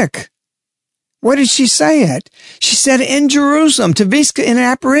is sick. What did she say it? She said in Jerusalem to Visca in an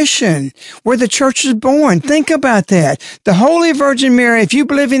apparition where the church was born. Think about that. The Holy Virgin Mary, if you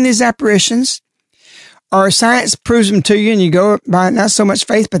believe in these apparitions, or science proves them to you and you go by not so much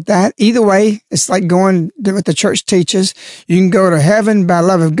faith, but that. Either way, it's like going to what the church teaches. You can go to heaven by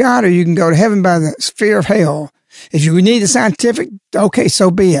love of God, or you can go to heaven by the fear of hell. If you need the scientific, okay,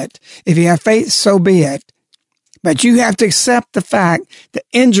 so be it. If you have faith, so be it. But you have to accept the fact that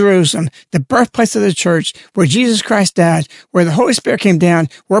in Jerusalem, the birthplace of the church, where Jesus Christ died, where the Holy Spirit came down,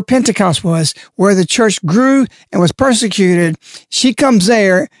 where Pentecost was, where the church grew and was persecuted, she comes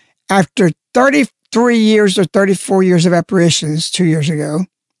there after 33 years or 34 years of apparitions 2 years ago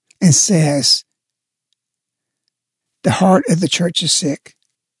and says, the heart of the church is sick.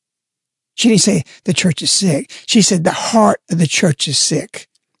 She didn't say the church is sick. She said the heart of the church is sick.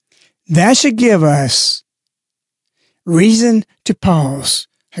 That should give us reason to pause.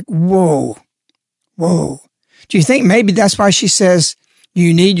 Like, whoa. Do you think maybe that's why she says,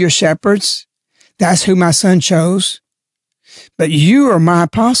 you need your shepherds? That's who my son chose. But you are my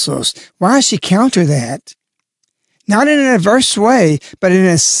apostles. Why does she counter that? Not in an adverse way, but in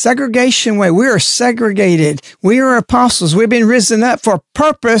a segregation way. We are segregated. We are apostles. We've been risen up for a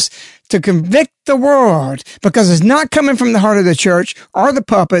purpose to convict the world because it's not coming from the heart of the church or the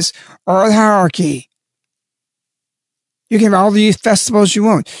puppets or the hierarchy. You can have all the youth festivals you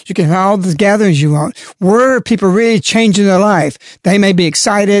want. You can have all the gatherings you want. Where are people really changing their life? They may be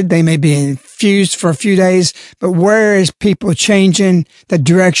excited. They may be infused for a few days, but where is people changing the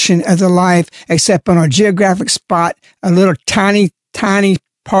direction of their life except on a geographic spot, a little tiny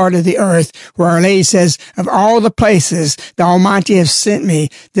part of the earth where Our Lady says, of all the places the Almighty has sent me,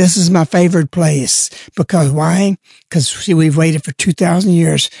 this is my favorite place. Because why? Because we've waited for 2,000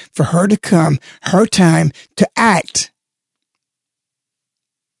 years for her to come, her time to act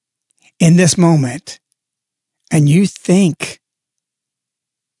in this moment, and you think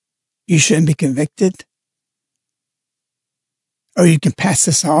you shouldn't be convicted, or you can pass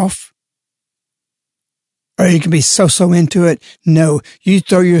this off, or you can be so into it. No, you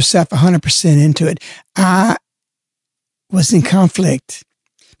throw yourself 100% into it. I was in conflict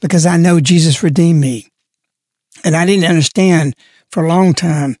because I know Jesus redeemed me, and I didn't understand for a long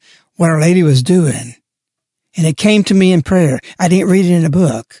time what Our Lady was doing, and it came to me in prayer. I didn't read it in a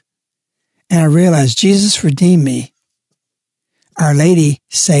book. And I realized Jesus redeemed me. Our Lady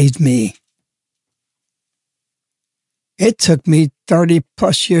saved me. It took me 30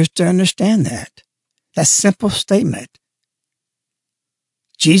 plus years to understand that. That simple statement.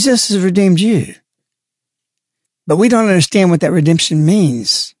 Jesus has redeemed you. But we don't understand what that redemption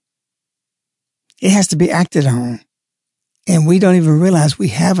means. It has to be acted on. And we don't even realize we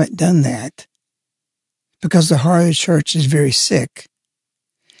haven't done that because the heart of the church is very sick.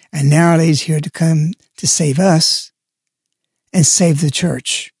 And now Our Lady's here to come to save us and save the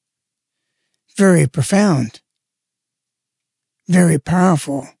church. Very profound. Very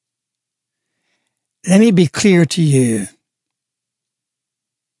powerful. Let me be clear to you.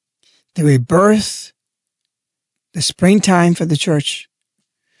 The rebirth, the springtime for the church,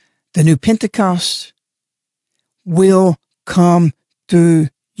 the new Pentecost will come through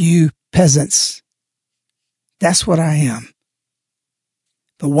you peasants. That's what I am.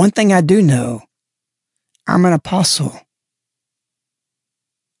 But one thing I do know, I'm an apostle.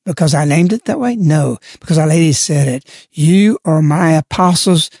 Because I named it that way? No, because Our Lady said it. You are my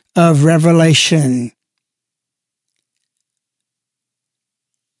apostles of revelation.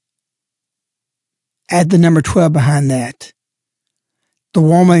 Add the number 12 behind that. The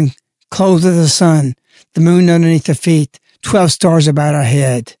woman clothed with the sun, the moon underneath her feet, 12 stars about her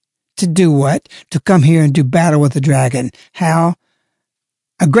head. To do what? To come here and do battle with the dragon. How?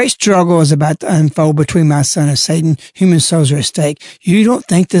 A great struggle is about to unfold between my son and Satan. Human souls are at stake. You don't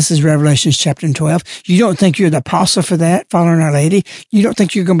think this is Revelation chapter 12? You don't think you're the apostle for that, following Our Lady? You don't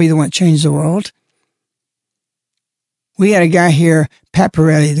think you're going to be the one that changes the world? We had a guy here, Pat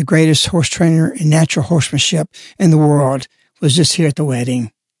Pirelli, the greatest horse trainer in natural horsemanship in the world, was just here at the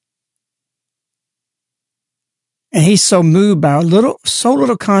wedding. And he's so moved by so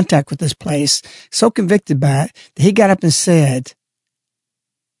little contact with this place, so convicted by it, that he got up and said,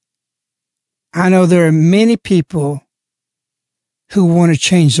 I know there are many people who want to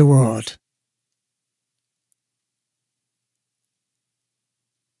change the world.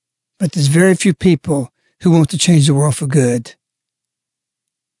 But there's very few people who want to change the world for good.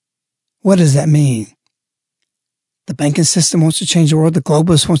 What does that mean? The banking system wants to change the world. The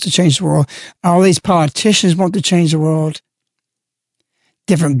globalists wants to change the world. All these politicians want to change the world.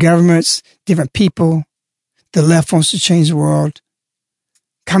 Different governments, different people. The left wants to change the world.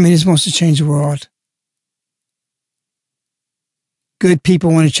 Communism wants to change the world. Good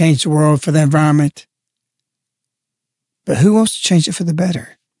people want to change the world for the environment. But who wants to change it for the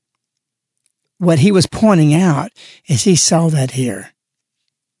better? What he was pointing out is he saw that here.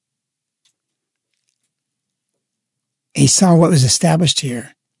 He saw what was established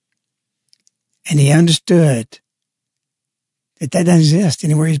here. And he understood that doesn't exist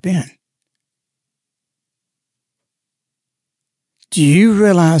anywhere he's been. Do you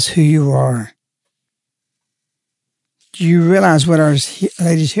realize who you are? Do you realize what Our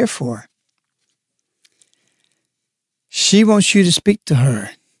Lady's here for? She wants you to speak to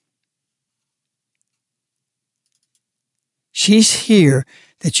her. She's here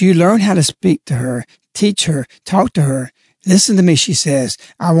that you learn how to speak to her, teach her, talk to her. Listen to me, she says.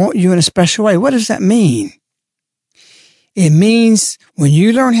 I want you in a special way. What does that mean? It means when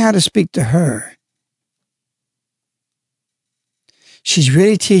you learn how to speak to her, she's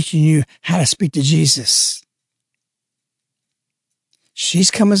really teaching you how to speak to Jesus.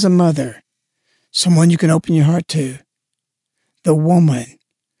 She's come as a mother, someone you can open your heart to. The woman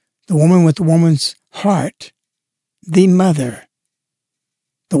with the woman's heart, the mother,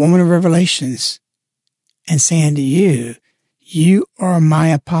 the woman of Revelations, and saying to you, you are my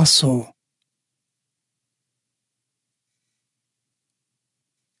apostle.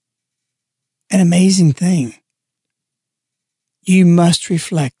 An amazing thing. You must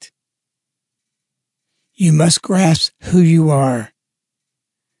reflect. You must grasp who you are.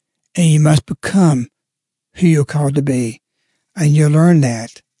 And you must become who you're called to be. And you'll learn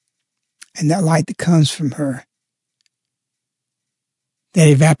that. And that light that comes from her, that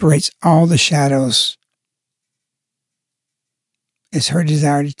evaporates all the shadows, is her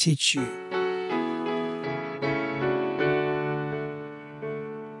desire to teach you.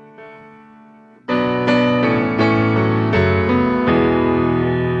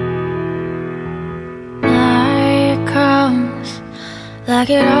 Like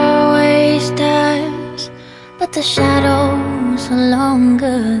it always does, but the shadows are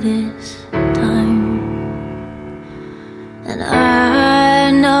longer this time. And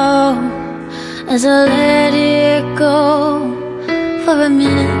I know as I let it go, for a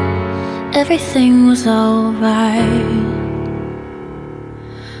minute everything was alright.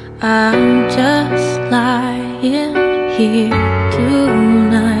 I'm just lying here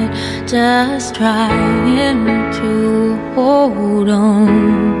tonight, just trying to hold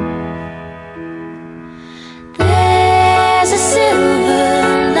on. There's a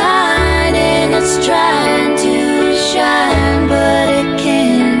silver lining that's trying to shine, but it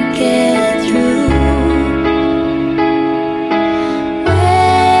can't get through.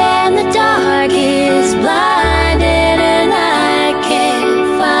 When the dark is blinding and I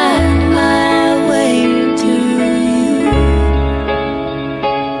can't find my way to you,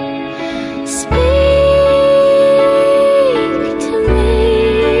 speak to me.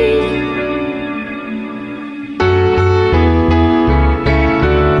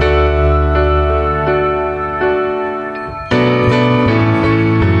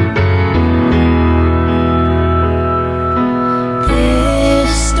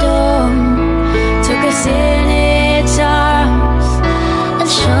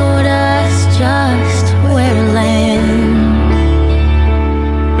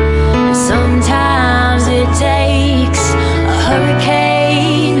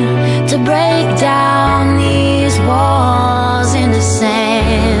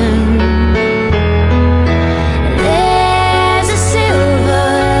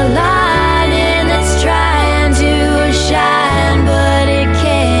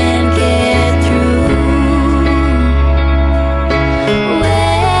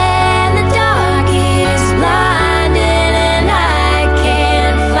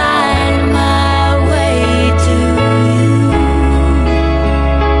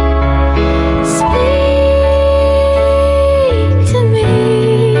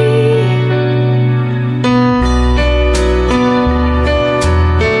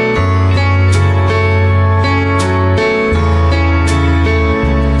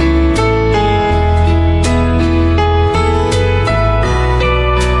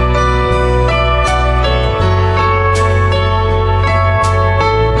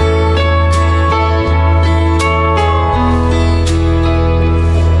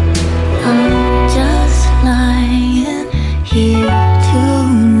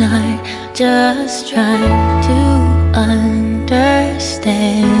 just trying to understand.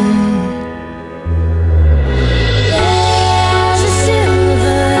 There's a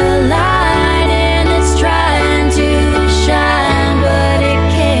silver light and it's trying to shine, but it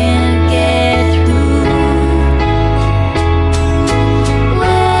can't get through.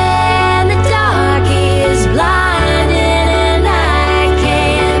 When the dark is blinding and I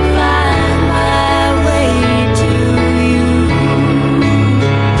can't find my way to you,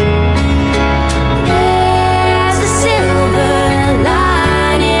 there's a silver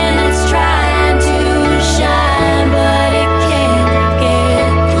light and it's trying to shine, but it can't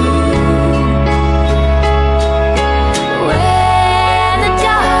get through. When the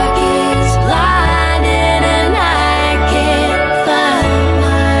dark is blinding and I can't find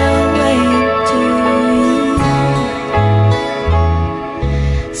my way to you,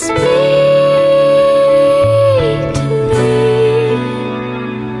 speak to me.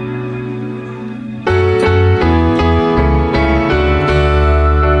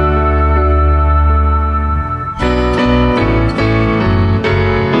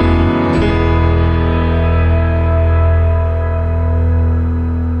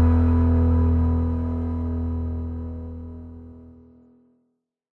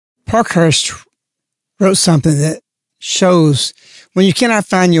 Parkhurst wrote something that shows when you cannot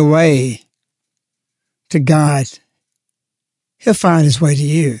find your way to God, He'll find His way to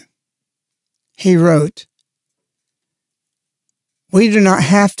you. He wrote, "We do not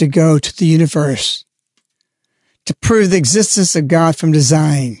have to go to the universe to prove the existence of God from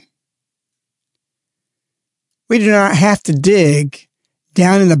design. We do not have to dig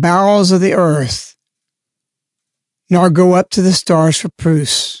down in the bowels of the earth, nor go up to the stars for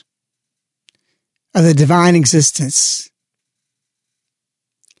proofs of the divine existence.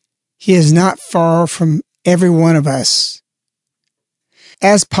 He is not far from every one of us.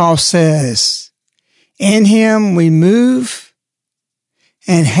 As Paul says, in Him we move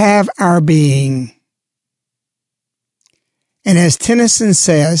and have our being. And as Tennyson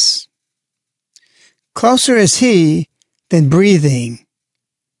says, closer is He than breathing,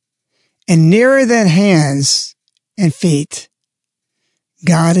 and nearer than hands and feet.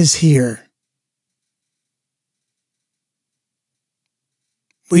 God is here."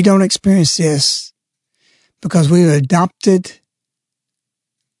 We don't experience this because we've adopted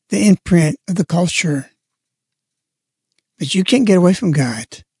the imprint of the culture. But you can't get away from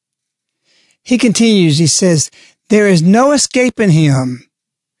God. He continues, he says, "There is no escaping Him.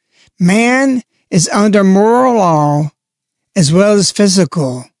 Man is under moral law as well as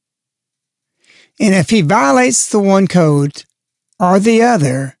physical. And if he violates the one code or the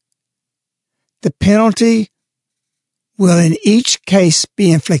other, the penalty will in each case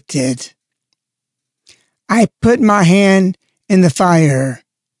be inflicted. I put my hand in the fire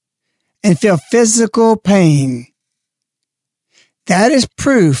and feel physical pain. That is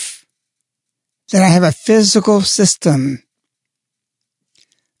proof that I have a physical system.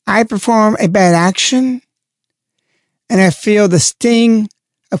 I perform a bad action and I feel the sting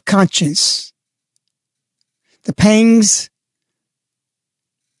of conscience, the pangs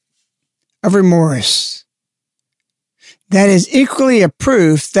of remorse. That is equally a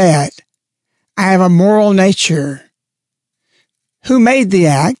proof that I have a moral nature. Who made the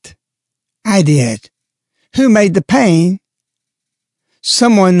act? I did. Who made the pain?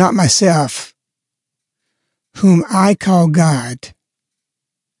 Someone, not myself, whom I call God."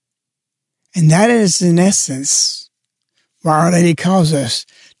 And that is, in essence, why Our Lady calls us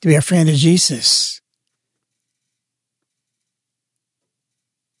to be a friend of Jesus.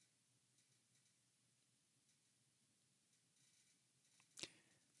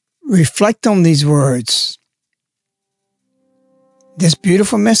 Reflect on these words. This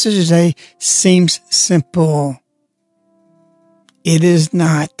beautiful message today seems simple. It is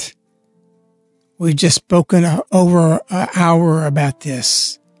not. We've just spoken over an hour about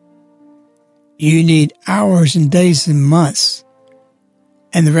this. You need hours and days and months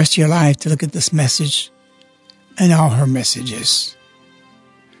and the rest of your life to look at this message and all her messages.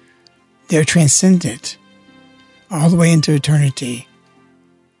 They're transcendent all the way into eternity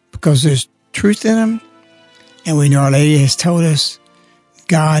because there's truth in them, and we know Our Lady has told us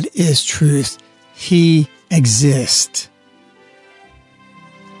God is truth. He exists.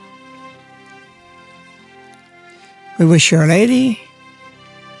 We wish you, Our Lady.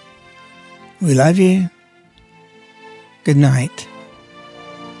 We love you. Good night.